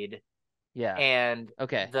married, Yeah. and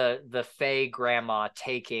Okay. the Fae grandma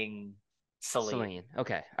taking Celine. Celine.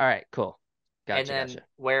 Okay. All right, cool. And Gotcha, then gotcha.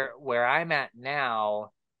 where I'm at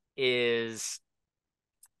now is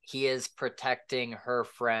he is protecting her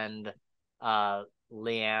friend,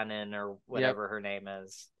 Leanne, or Yep. whatever her name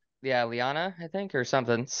is. Yeah, Liana, I think, or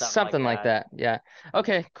something. Something like Something like that. that. Yeah.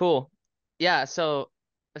 Okay, cool. Yeah, so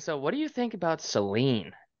what do you think about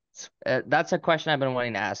Celine? That's a question I've been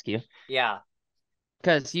wanting to ask you. Yeah.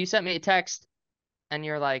 Because you sent me a text and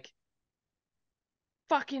you're like,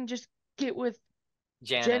 fucking just get with.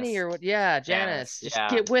 Jenny Janice. or what? Yeah, Janice. Janice. Just Yeah.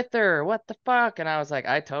 get with her. What the fuck? And I was like,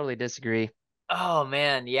 I totally disagree. Oh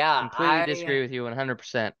man, yeah. Completely disagree with you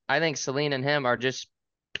 100%. I think Celine and him are just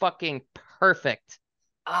fucking perfect.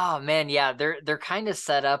 Oh man, yeah. They're kind of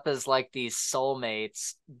set up as like these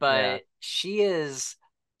soulmates, Yeah. but she is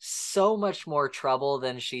so much more trouble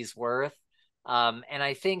than she's worth. And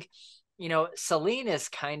I think, Celine is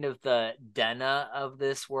kind of the Denna of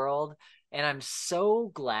this world. And I'm so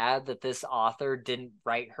glad that this author didn't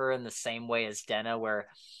write her in the same way as Denna, where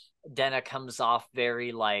Denna comes off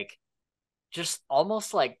very like just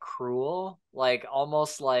almost like cruel, like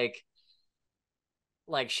almost like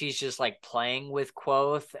she's just like playing with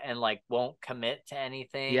Quoth and like won't commit to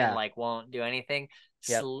anything and Yeah. like won't do anything.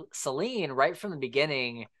 Yep. Celine, right from the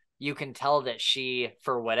beginning, you can tell that she,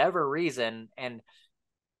 for whatever reason, and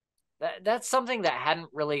that's something that hadn't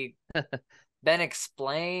really been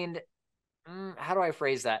explained. How do I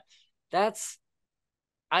phrase that? That's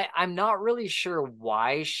I'm not really sure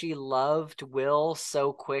why she loved Will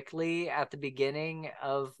so quickly at the beginning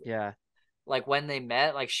of Yeah. like when they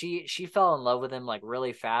met. Like she fell in love with him like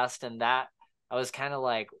really fast, and that I was kind of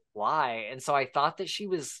like, why? And so I thought that she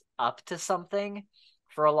was up to something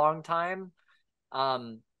for a long time.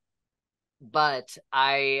 um but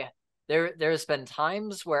there's been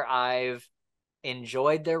times where I've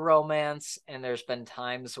enjoyed their romance, and there's been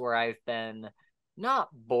times where I've been not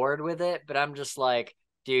bored with it, but I'm just like,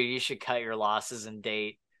 dude, you should cut your losses and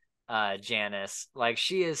date Janice. Like,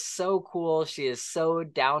 she is so cool. She is so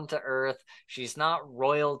down to earth. She's not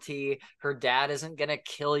royalty. Her dad isn't gonna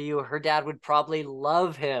kill you. Her dad would probably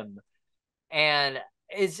love him. And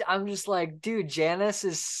I'm just like, dude, Janice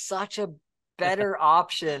is such a better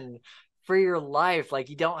option for your life. Like,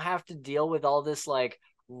 you don't have to deal with all this like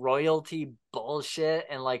royalty bullshit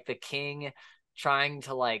and like the king trying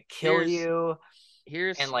to like kill Here's you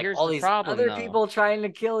here's and like here's all the these problem other though. people trying to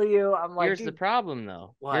kill you. I'm like, Here's the dude, problem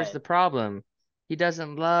though. Here's what? the problem. He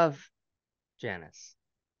doesn't love Janice.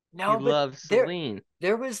 He No, but loves there Celine.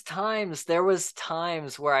 there was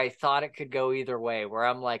times where I thought it could go either way, where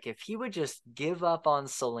I'm like, if he would just give up on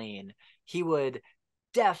Celine, he would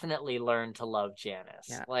definitely learn to love Janice.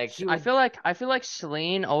 Yeah. Like he I would feel like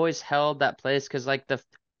Celine always held that place because like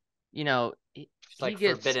you know just he like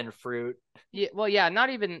gets forbidden fruit. yeah, well yeah not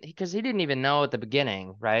even because he didn't even know at the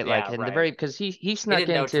beginning, right? Like Yeah, in the right. very because he He snuck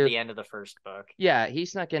didn't know to into the end of the first book. yeah he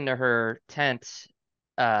snuck into her tent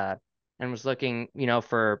uh and was looking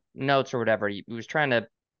for notes or whatever. He was trying to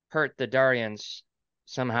hurt the Darians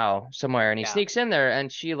somehow somewhere, and he Yeah. sneaks in there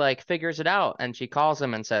and she like figures it out and she calls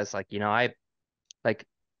him and says like I like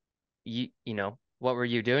what were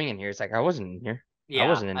you doing in here? He's like, I wasn't in here. I Yeah,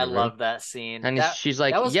 wasn't in I your room. love that scene. And That she's that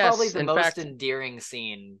like, was probably yes, the in most fact, endearing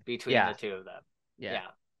scene between the yeah, two of them. yeah. Yeah.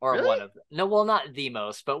 Or Really? one of them. No, well, not the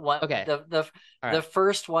most, but one Okay. All the right.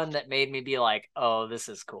 first one that made me be like, "Oh, this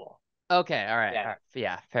is cool." Okay. All right. All Yeah. right.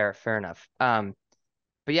 Yeah. Fair enough.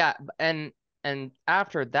 But yeah, and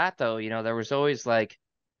after that though, there was always like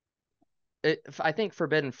I think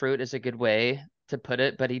forbidden fruit is a good way to put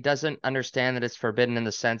it, but he doesn't understand that it's forbidden in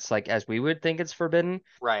the sense like as we would think it's forbidden.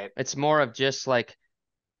 Right. It's more of just like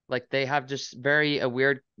they have just very a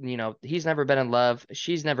weird, he's never been in love,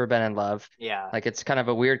 she's never been in love. Yeah. Like it's kind of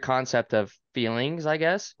a weird concept of feelings, I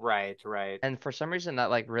guess. Right, right. And for some reason that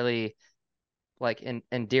like really like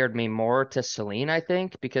endeared me more to Celine, I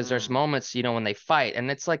think, because there's Mm. moments, when they fight, and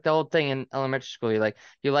it's like the old thing in elementary school.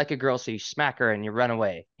 You like a girl, so you smack her and you run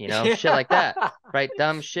away, shit like that, Yeah. right?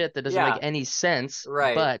 Dumb shit that doesn't make Yeah. any sense,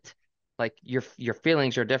 Right. but like your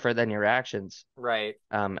feelings are different than your actions. Right.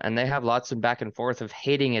 And they have lots of back and forth of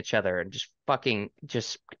hating each other and just fucking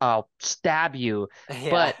just I'll stab you, Yeah.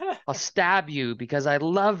 but I'll stab you because I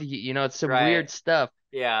love you. It's some Right. weird stuff.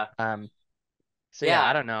 Yeah. Um, so yeah, I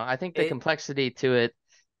Yeah. don't know. I think the It complexity to it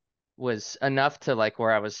was enough to like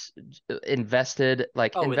where I was invested,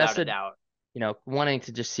 like Oh, without a invested, doubt. wanting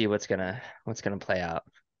to just see what's gonna play out.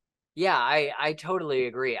 Yeah, I totally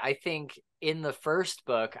agree. I think in the first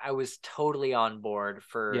book, I was totally on board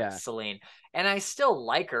for Yeah. Celine, and I still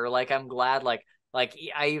like her. Like, I'm glad. Like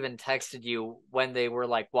I even texted you when they were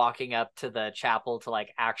like walking up to the chapel to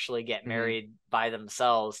like actually get Hmm. married by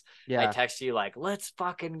themselves. I Yeah. texted you like, "Let's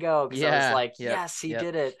fucking go," because I was Yeah. like, Yep. "Yes, he Yep.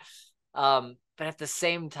 did it." But at the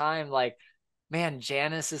same time, like, man,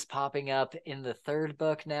 Janice is popping up in the third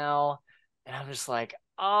book now, and I'm just like,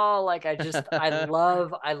 oh, like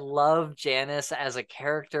I love Janice as a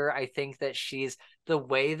character. I think that she's the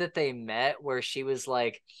way that they met, where she was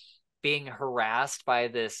like being harassed by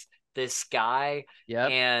this guy, Yep.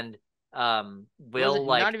 and He wasn't Will not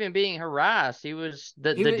like even being harassed. He was he the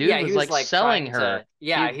was dude yeah, he was was like like selling trying her. to He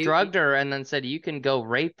yeah, drugged her and then said, "You can go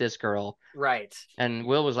rape this girl." right. And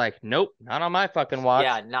Will was like, "Nope, not on my fucking Yeah,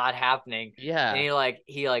 watch." not happening. And Yeah.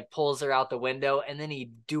 he pulls her out the window and then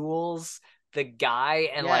he duels the guy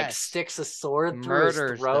and like Yes. sticks a sword through his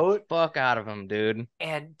Murders the throat. fuck out of him, dude.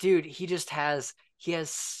 And dude, he has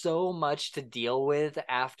so much to deal with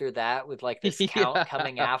after that with like this count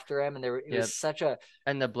coming Yeah. after him and there it was Yep. such a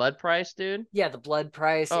And the blood price, dude. yeah, the blood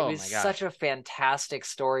price. It Oh was my such gosh. a fantastic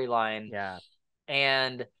storyline. Yeah.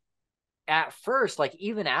 And at first, like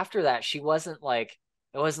even after that, she wasn't like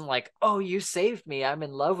it wasn't like, oh, you saved me, I'm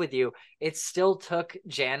in love with you. It still took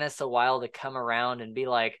Janice a while to come around and be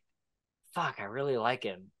like, fuck, I really like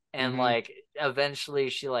him. And Mm-hmm. like eventually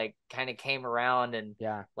she like kind of came around and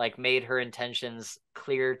Yeah. like made her intentions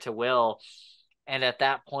clear to Will. And at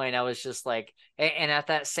that point I was just like and at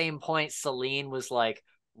that same point Celine was like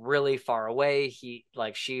really far away. He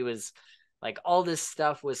like she was like all this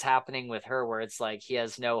stuff was happening with her where it's like he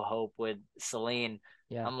has no hope with Celine.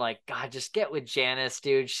 Yeah. I'm like, God, just get with Janice,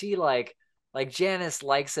 dude. She like Janice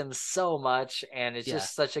likes him so much and it's Yeah.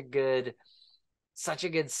 just such a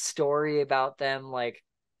good story about them. Like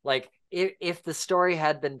if the story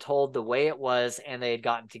had been told the way it was and they had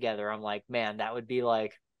gotten together, I'm like, man, that would be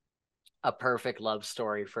like a perfect love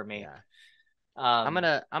story for me. Yeah. Um,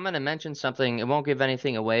 I'm gonna mention something. It won't give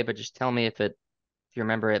anything away, but just tell me if you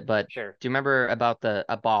remember it. But sure. do you remember about the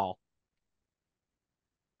a ball?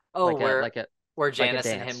 Oh, Like a where like a where like a Janice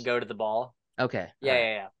and him dance. go to the ball. Okay. All Yeah, right.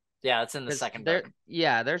 yeah, yeah. Yeah, it's in the Because second book.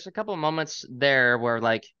 there's a couple moments there where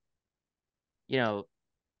like, you know,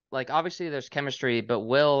 like obviously there's chemistry, but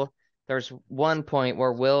there's one point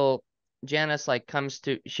where Janice like comes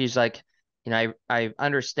to, she's like, I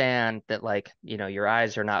understand that like, your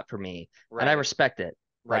eyes are not for me, and I Right, respect it.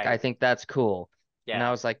 Like, I right. think that's cool. And I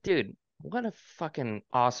Yeah. was like, dude, what a fucking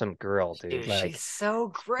awesome girl, dude. Dude, she's Like,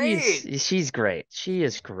 so she's great. she's great. She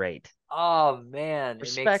is great. Oh man, it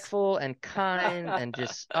makes Respectful and kind and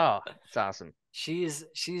just, oh, it's awesome. she's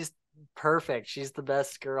perfect. She's the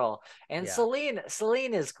best girl. And Yeah.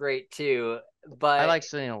 Celine is great too, I but like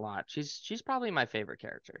Celine a lot. She's probably my favorite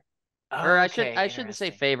character. Or okay, I shouldn't say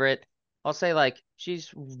interesting. favorite. I'll say like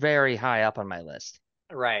she's very high up on my list.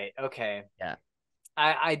 Right, okay. Yeah.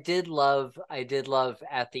 I did love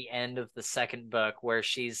at the end of the second book where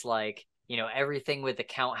she's like, everything with the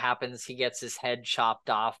count happens, he gets his head chopped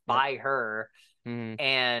off Yep. by her, Hmm.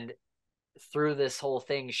 and through this whole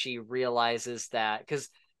thing she realizes that because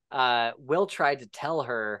Will tried to tell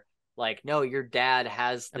her like, no, your dad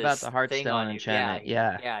has About this the thing Heartstone on you. Yeah, enchantment.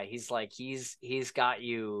 Yeah. yeah, he's like he's got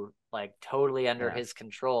you like totally under Yeah. his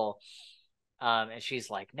control. And she's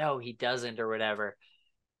like, no, he doesn't, or whatever.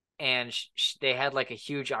 And they had like a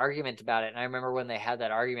huge argument about it. And I remember when they had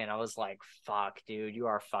that argument, I was like, fuck, dude, you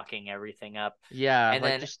are fucking everything up. Yeah. And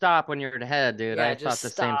Like then, just stop when you're ahead, dude. yeah, I just thought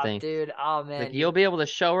the same stop, thing. dude. Oh, Like man. you'll be able to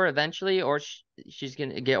show her eventually, or she's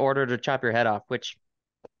gonna get ordered to chop your head off, which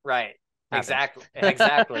Right. happens. Exactly.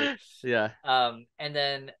 Exactly. Yeah. And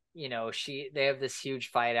then, they have this huge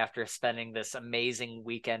fight after spending this amazing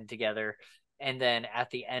weekend together. And then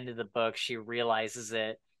at the end of the book, she realizes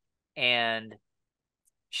it and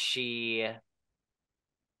she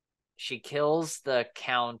she kills the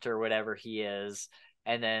count or whatever he is,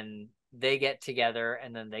 and then they get together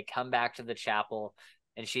and then they come back to the chapel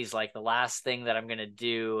and she's like, the last thing that I'm going to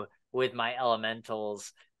do with my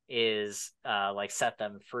elementals is like set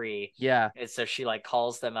them free. Yeah. And so she like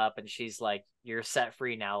calls them up and she's like, you're set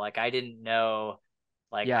free now. Like I didn't know,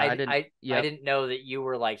 like Yeah. I didn't. I Yep. didn't know that you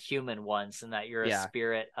were like human once and that you're a Yeah.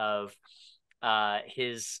 spirit of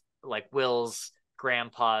his like Will's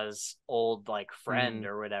grandpa's old like friend Hmm.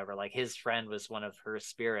 or whatever. Like his friend was one of her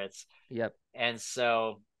spirits. Yep. And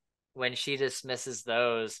so when she dismisses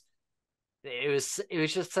those, it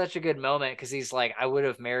was just such a good moment because he's like, I would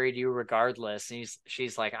have married you regardless. And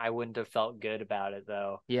she's like, I wouldn't have felt good about it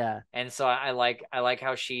though. Yeah. And so I like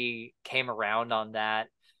how she came around on that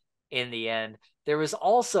in the end. There was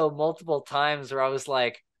also multiple times where I was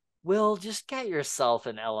like, Will, just get yourself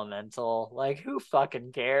an elemental. Like, who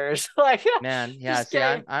fucking cares? Like, Man, yeah, just see,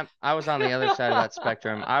 get. I was on the other side of that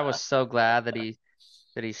spectrum. I was so glad that he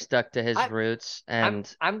stuck to his I roots. I'm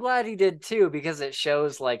And I'm glad he did too because it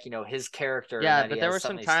shows like his character and yeah, that he but there has were some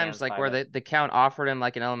something he times stands like by. where But the count offered him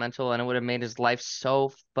like an elemental and it would have made his life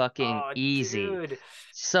so fucking oh, easy. dude,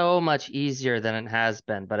 So much easier than it has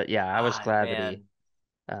been. But yeah, I was ah, glad that he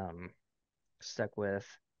man, um stuck with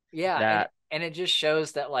yeah, and that. and it just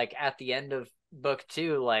shows that like at the end of book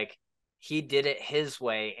two, like he did it his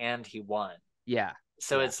way and he won. Yeah.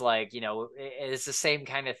 So Yeah. it's like it's the same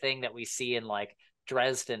kind of thing that we see in like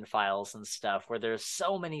Dresden Files and stuff, where there's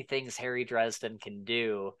so many things Harry Dresden can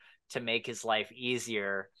do to make his life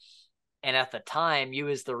easier. And at the time, you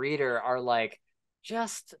as the reader are like,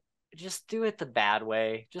 just do it the bad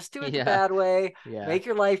way. Just do it the Yeah. bad way. Yeah. Make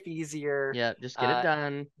your life easier. Yeah. Just get it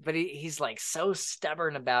done. But he's like so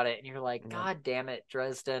stubborn about it, and you're like, Yep. God damn it,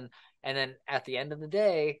 Dresden. And then at the end of the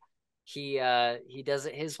day, he does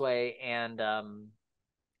it his way, and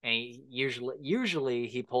he usually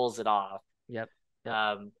he pulls it off. Yep.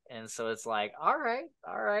 Yep. And so it's like, all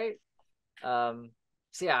right.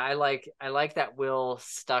 So yeah, I like that Will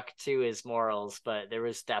stuck to his morals, but there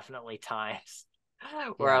was definitely times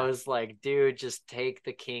where I Yeah. was like, dude, just take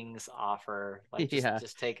the king's offer. Like Yeah.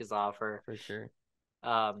 just take his offer. For sure.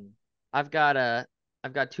 Um I've got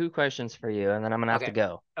two questions for you, and then I'm gonna have to okay.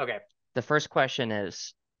 go. Okay. The first question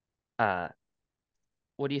is, uh,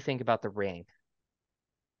 what do you think about the ring?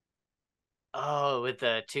 Oh, with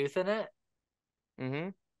the tooth in it? Mm-hmm.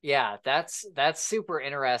 Yeah, that's super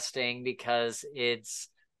interesting because it's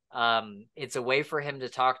a way for him to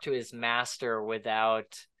talk to his master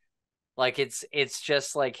without like it's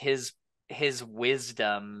just like his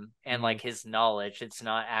wisdom and Mm-hmm. like his knowledge. It's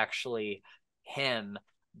not actually him,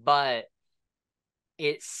 but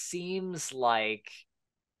it seems like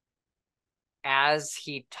as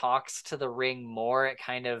he talks to the ring more, it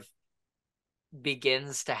kind of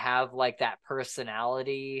begins to have like that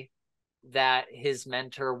personality that his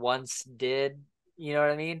mentor once did. You know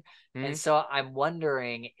what I mean? Mm-hmm. And so I'm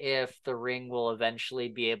wondering if the ring will eventually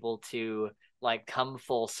be able to like come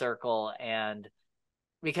full circle. And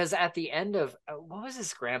because at the end of what was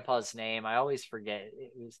his grandpa's name? I always forget.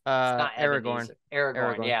 It's not Aragorn. Ebenezer.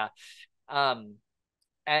 Aragorn, Aragorn. yeah. Um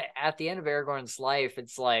at the end of Aragorn's life,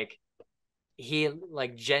 it's like he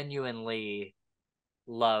like genuinely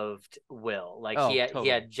loved Will. Like he Oh, he totally.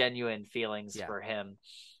 had genuine feelings Yeah. for him.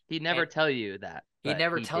 He'd And never tell you that, he'd but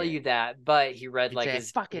never he tell did. you that, but he read He'd like say,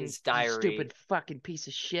 "Fucking his you stupid diary. fucking piece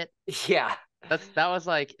of shit." Yeah. That was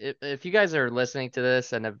like, if you guys are listening to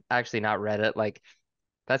this and have actually not read it, like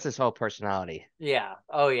that's his whole personality. Yeah.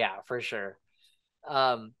 Oh yeah, for sure.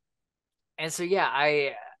 Um and so yeah,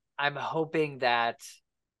 I'm hoping that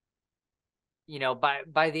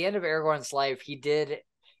by the end of Aragorn's life, he did,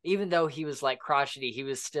 even though he was like crotchety, he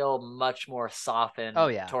was still much more Oh softened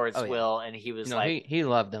yeah. Oh towards yeah. Will, and he was like He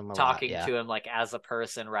loved him a lot. talking Yeah. to him like as a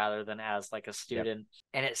person rather than as like a Yep. student.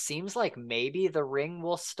 And it seems like maybe the ring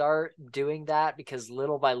will start doing that because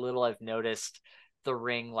little by little I've noticed the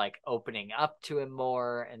ring like opening up to him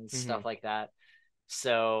more and Mm-hmm. stuff like that.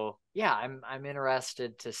 So yeah, I'm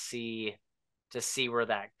interested to see where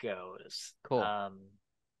that goes. Cool.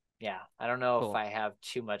 Yeah, I don't know if Cool. I have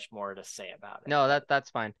too much more to say about it, No, but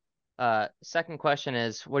that's fine. Second question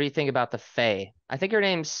is, what do you think about the Fae? I think her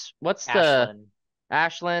name's what's the Ashlyn,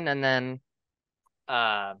 Ashlyn and then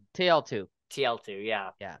uh, TL2. TL2,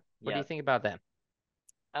 yeah, Yeah. What do you yep. think about them?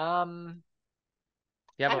 Um,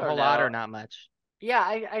 Do you have I a don't whole lot know. or not much? Yeah,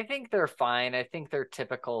 I think they're fine. I think they're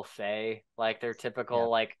typical Fae. Like they're typical Yep.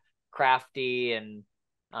 like crafty and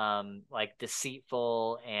like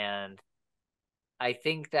deceitful. And I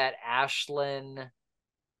think that Ashlyn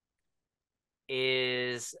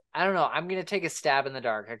is, I don't know, I'm gonna take a stab in the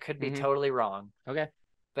dark. I could be Mm-hmm. totally wrong. Okay.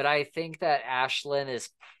 But I think that Ashlyn is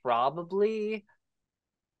probably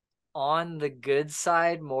on the good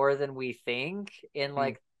side more than we think in Hmm.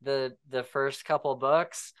 like the first couple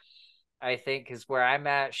books. I think because where I'm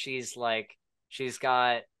at, she's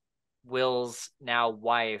got Will's now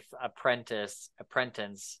wife apprenticed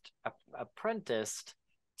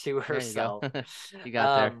to There you go. herself. You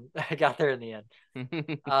got there. I got there in the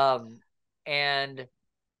end. Um, and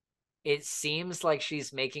it seems like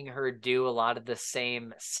she's making her do a lot of the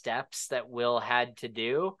same steps that Will had to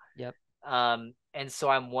do. Yep. And so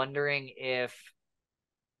I'm wondering if,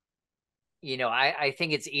 I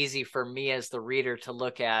think it's easy for me as the reader to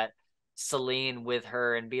look at Celine with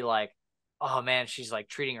her and be like, oh man, she's like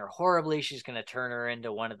treating her horribly. She's going to turn her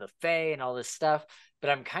into one of the Fae and all this stuff. But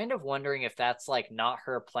I'm kind of wondering if that's like not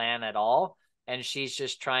her plan at all. And she's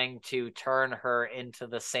just trying to turn her into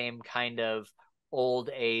the same kind of old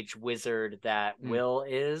age wizard that Mm. Will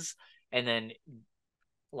is. And then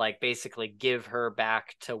like basically give her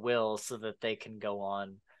back to Will so that they can go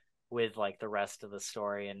on with like the rest of the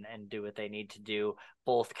story and do what they need to do,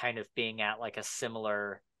 both kind of being at like a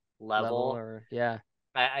similar Level level. or yeah.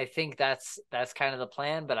 I think that's kind of the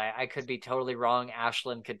plan, but I could be totally wrong.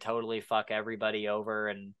 Ashlyn could totally fuck everybody over,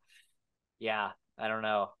 and yeah, I don't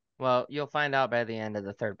know. Well, you'll find out by the end of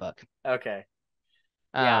the third book. Okay.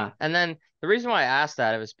 Yeah. And then the reason why I asked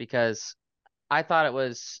that was because I thought it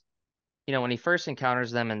was, when he first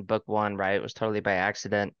encounters them in book one, right? It was totally by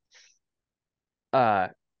accident. Uh,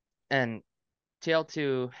 and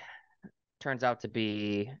TL2 turns out to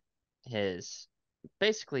be his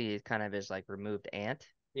basically kind of his like removed aunt.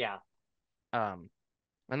 Yeah. Um,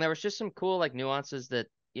 and there was just some cool like nuances that,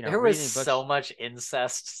 There was reading so books. much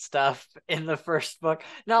incest stuff in the first book.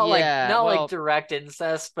 Yeah, Not like well, direct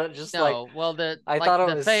incest, but just like no, well I like thought it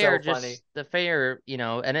the was Fae so are funny. just the Fae are,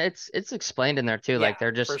 and it's explained in there too. Yeah, Like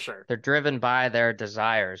they're for just sure. they're driven by their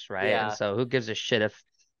desires, right? And Yeah. so who gives a shit if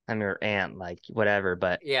I'm your aunt, like whatever.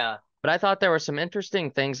 Yeah. But I thought there were some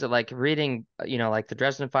interesting things that like reading, like the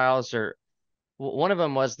Dresden Files or one of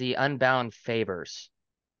them was the Unbound Favors.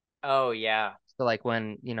 Oh yeah. So like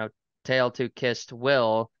when, Tale 2 kissed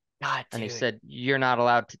Will God, and he dude. said, you're not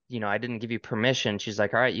allowed to, I didn't give you permission. She's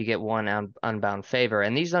like, all right, you get one unbound favor.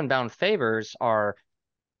 And these unbound favors are,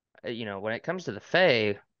 when it comes to the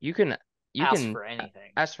Fae, you can Ask for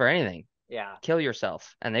anything. ask for anything, Yeah. kill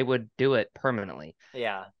yourself, and they would do it permanently.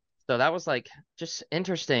 Yeah. So that was like just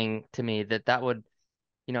interesting to me that would,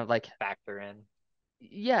 like, Factor in.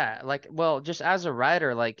 yeah, like, well, just as a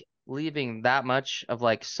writer, like leaving that much of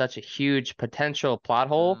like such a huge potential plot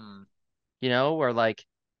hole, Mm, where like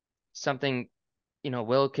something,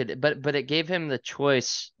 Will could, but it gave him the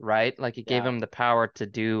choice, right? Like it gave yeah. him the power to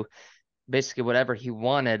do basically whatever he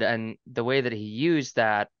wanted, and the way that he used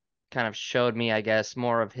that kind of showed me, I guess,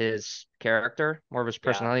 more of his character, more of his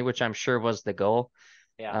Yeah. personality, which I'm sure was the goal.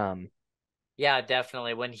 Yeah. Um, Yeah,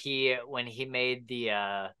 definitely. When he made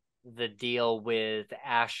the deal with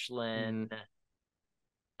Ashlyn, mhm.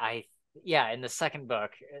 I yeah, in the second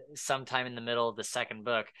book, sometime in the middle of the second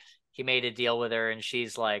book, he made a deal with her and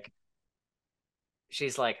she's like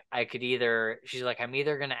I'm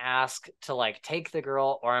either going to ask to like take the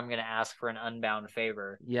girl or I'm going to ask for an unbound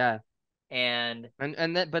favor. Yeah, And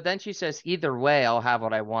but then she says, either way, I'll have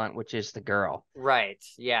what I want, which is the girl. right,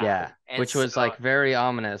 yeah. Yeah, And which so was like very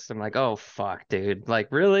ominous. I'm like, oh fuck, dude, like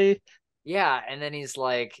really? yeah, and then he's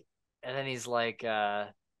like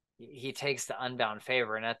he takes the unbound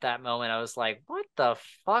favor and at that moment I was like, what the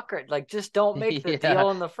fuck are like just don't make the Yeah,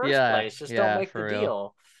 deal in the first yeah, place. Just don't yeah, make the for real.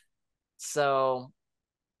 deal. So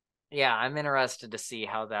yeah, I'm interested to see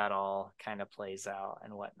how that all kind of plays out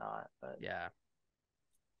and whatnot. But Yeah,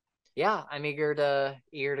 yeah, I'm eager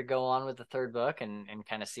to go on with the third book and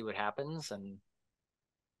kind of see what happens. And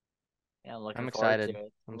yeah, I'm I'm looking forward to excited.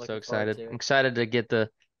 it. I'm I'm so looking forward excited. to I'm it. excited to get the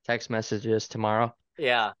text messages tomorrow.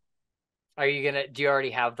 Yeah. Do you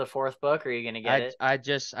already have the fourth book? Or are you gonna get I it? I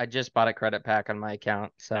just I just bought a credit pack on my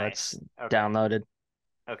account, so it's Nice. Okay. downloaded.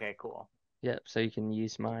 Okay, cool. Yep, so you can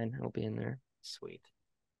use mine. It'll be in there. Sweet.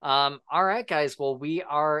 All right, guys. Well, we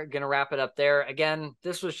are gonna wrap it up there. Again,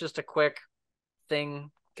 this was just a quick thing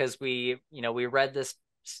because we read this.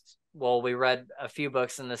 Well, we read a few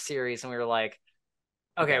books in the series, and we were like,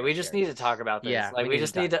 We okay, gotta we just share need to this. talk about this. Yeah, Like, we we need to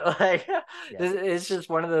just need talk to about it. like. Yeah. It's just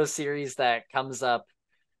one of those series that comes up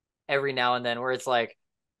every now and then where it's like,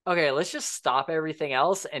 okay, let's just stop everything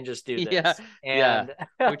else and just do Yeah, this. yeah.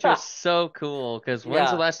 And Which was so cool because when's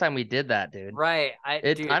the yeah, last time we did that, dude? right. I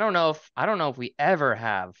Dude, don't know if we ever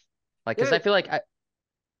have. Like, because I there feel like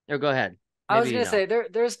oh, go ahead. I was Maybe you gonna know.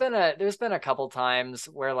 say there's been a couple times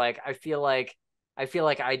where like I feel like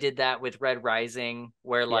I did that with Red Rising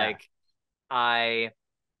where Yeah. like I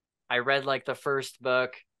I read like the first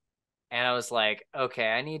book and I was like, okay,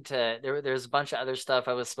 I need to there's a bunch of other stuff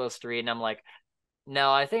I was supposed to read and I'm like,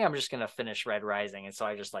 no, I think I'm just gonna finish Red Rising. And so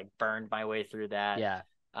I just like burned my way through that. Yeah.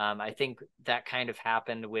 I think that kind of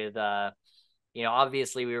happened with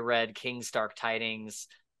obviously we read King's Dark Tidings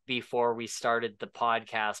before we started the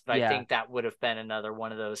podcast, but I Yeah. think that would have been another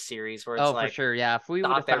one of those series where it's Oh, for like sure. Yeah. If we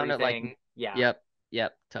would have stop found it like, everything. Yeah, yep,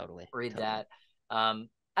 yep, totally, read totally. that.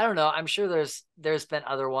 I don't know. I'm sure there's been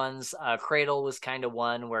other ones. Cradle was kind of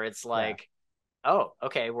one where it's Yeah. like, oh,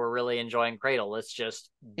 okay, we're really enjoying Cradle. Let's just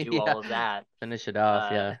do Yeah. all of that. Finish it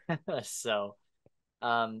off. Uh, Yeah. so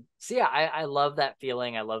yeah, I love that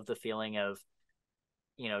feeling. I love the feeling of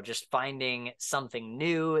just finding something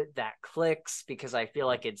new that clicks because I feel Yep.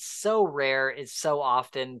 like it's so rare. It's so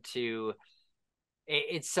often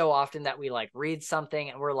that we like read something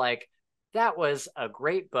and we're like, that was a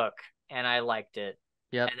great book and I liked it.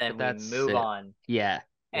 Yep. And But then we that's move it. on. Yeah.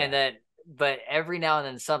 And Yeah. then, but every now and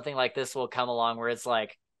then something like this will come along where it's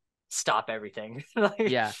like, stop everything. Like,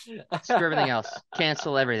 Yeah. Screw everything else.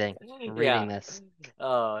 Cancel everything. I'm yeah. reading this.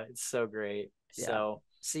 Oh, it's so great. Yeah.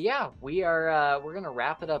 So yeah, we're gonna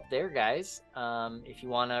wrap it up there, guys. If you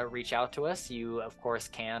wanna reach out to us, you of course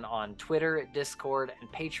can on Twitter, Discord, and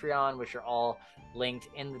Patreon, which are all linked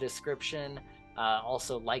in the description.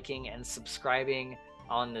 Also liking and subscribing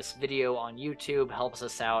on this video on YouTube helps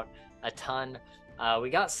us out a ton. We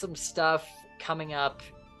got some stuff coming up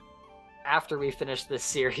after we finish this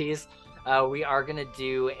series, we are gonna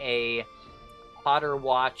do a Potter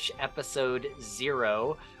Watch episode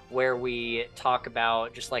 0, where we talk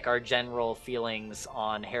about just like our general feelings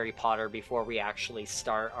on Harry Potter before we actually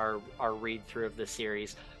start our read through of the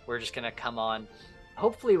series. We're just gonna come on,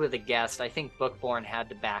 hopefully with a guest. I think Bookborn had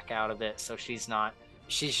to back out of it, so she's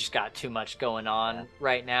just got too much going on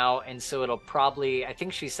right now, and so it'll probably, I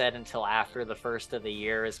think she said until after the first of the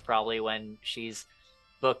year is probably when she's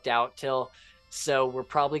booked out till. So we're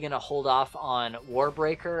probably going to hold off on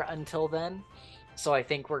Warbreaker until then. So I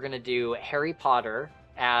think we're going to do Harry Potter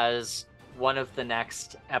as one of the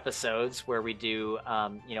next episodes where we do,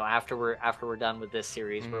 after we're done with this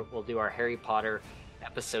series, we'll do our Harry Potter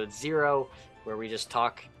episode 0, where we just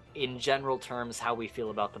talk in general terms how we feel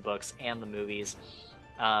about the books and the movies.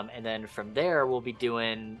 And then from there, we'll be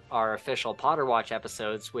doing our official Potter Watch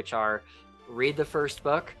episodes, which are read the first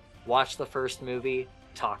book, watch the first movie,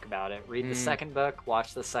 talk about it. Read the second book,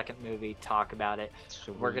 watch the second movie, talk about it.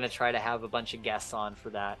 Sweet. We're gonna try to have a bunch of guests on for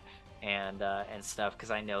that and stuff,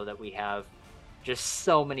 because I know that we have just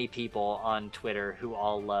so many people on Twitter who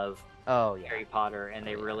all love Harry Potter, and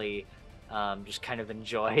they really just kind of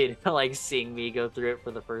enjoyed like seeing me go through it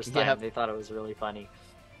for the first time. They thought it was really funny.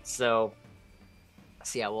 So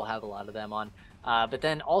yeah, we'll have a lot of them on. But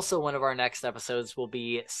then also one of our next episodes will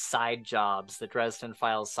be side jobs, the Dresden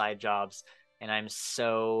Files side jobs. And I'm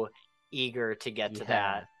so eager to get to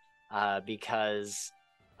that because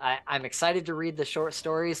I'm excited to read the short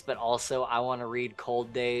stories, but also I want to read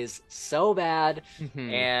Cold Days so bad.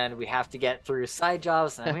 And we have to get through side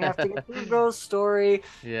jobs, and then we have to get through Ghost Story.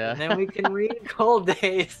 And then we can read Cold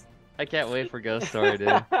Days. I can't wait for Ghost Story,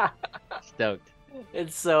 dude. Stoked.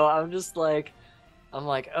 And so I'm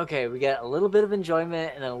like, okay, we get a little bit of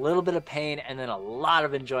enjoyment and then a little bit of pain and then a lot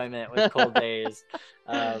of enjoyment with Cold Days.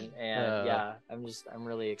 Yeah, I'm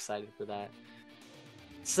really excited for that.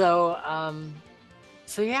 So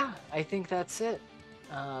yeah, I think that's it.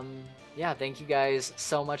 Yeah, thank you guys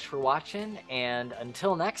so much for watching, and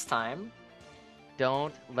until next time,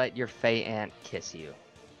 don't let your Fey aunt kiss you.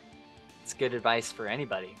 It's good advice for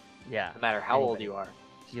anybody. Yeah. No matter how old you are.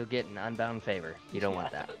 You'll get an unbound favor. You don't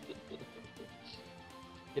want that.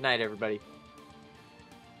 Good night, everybody.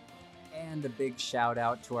 And a big shout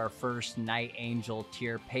out to our first Night Angel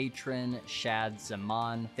tier patron, Shad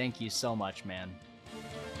Zaman. Thank you so much, man.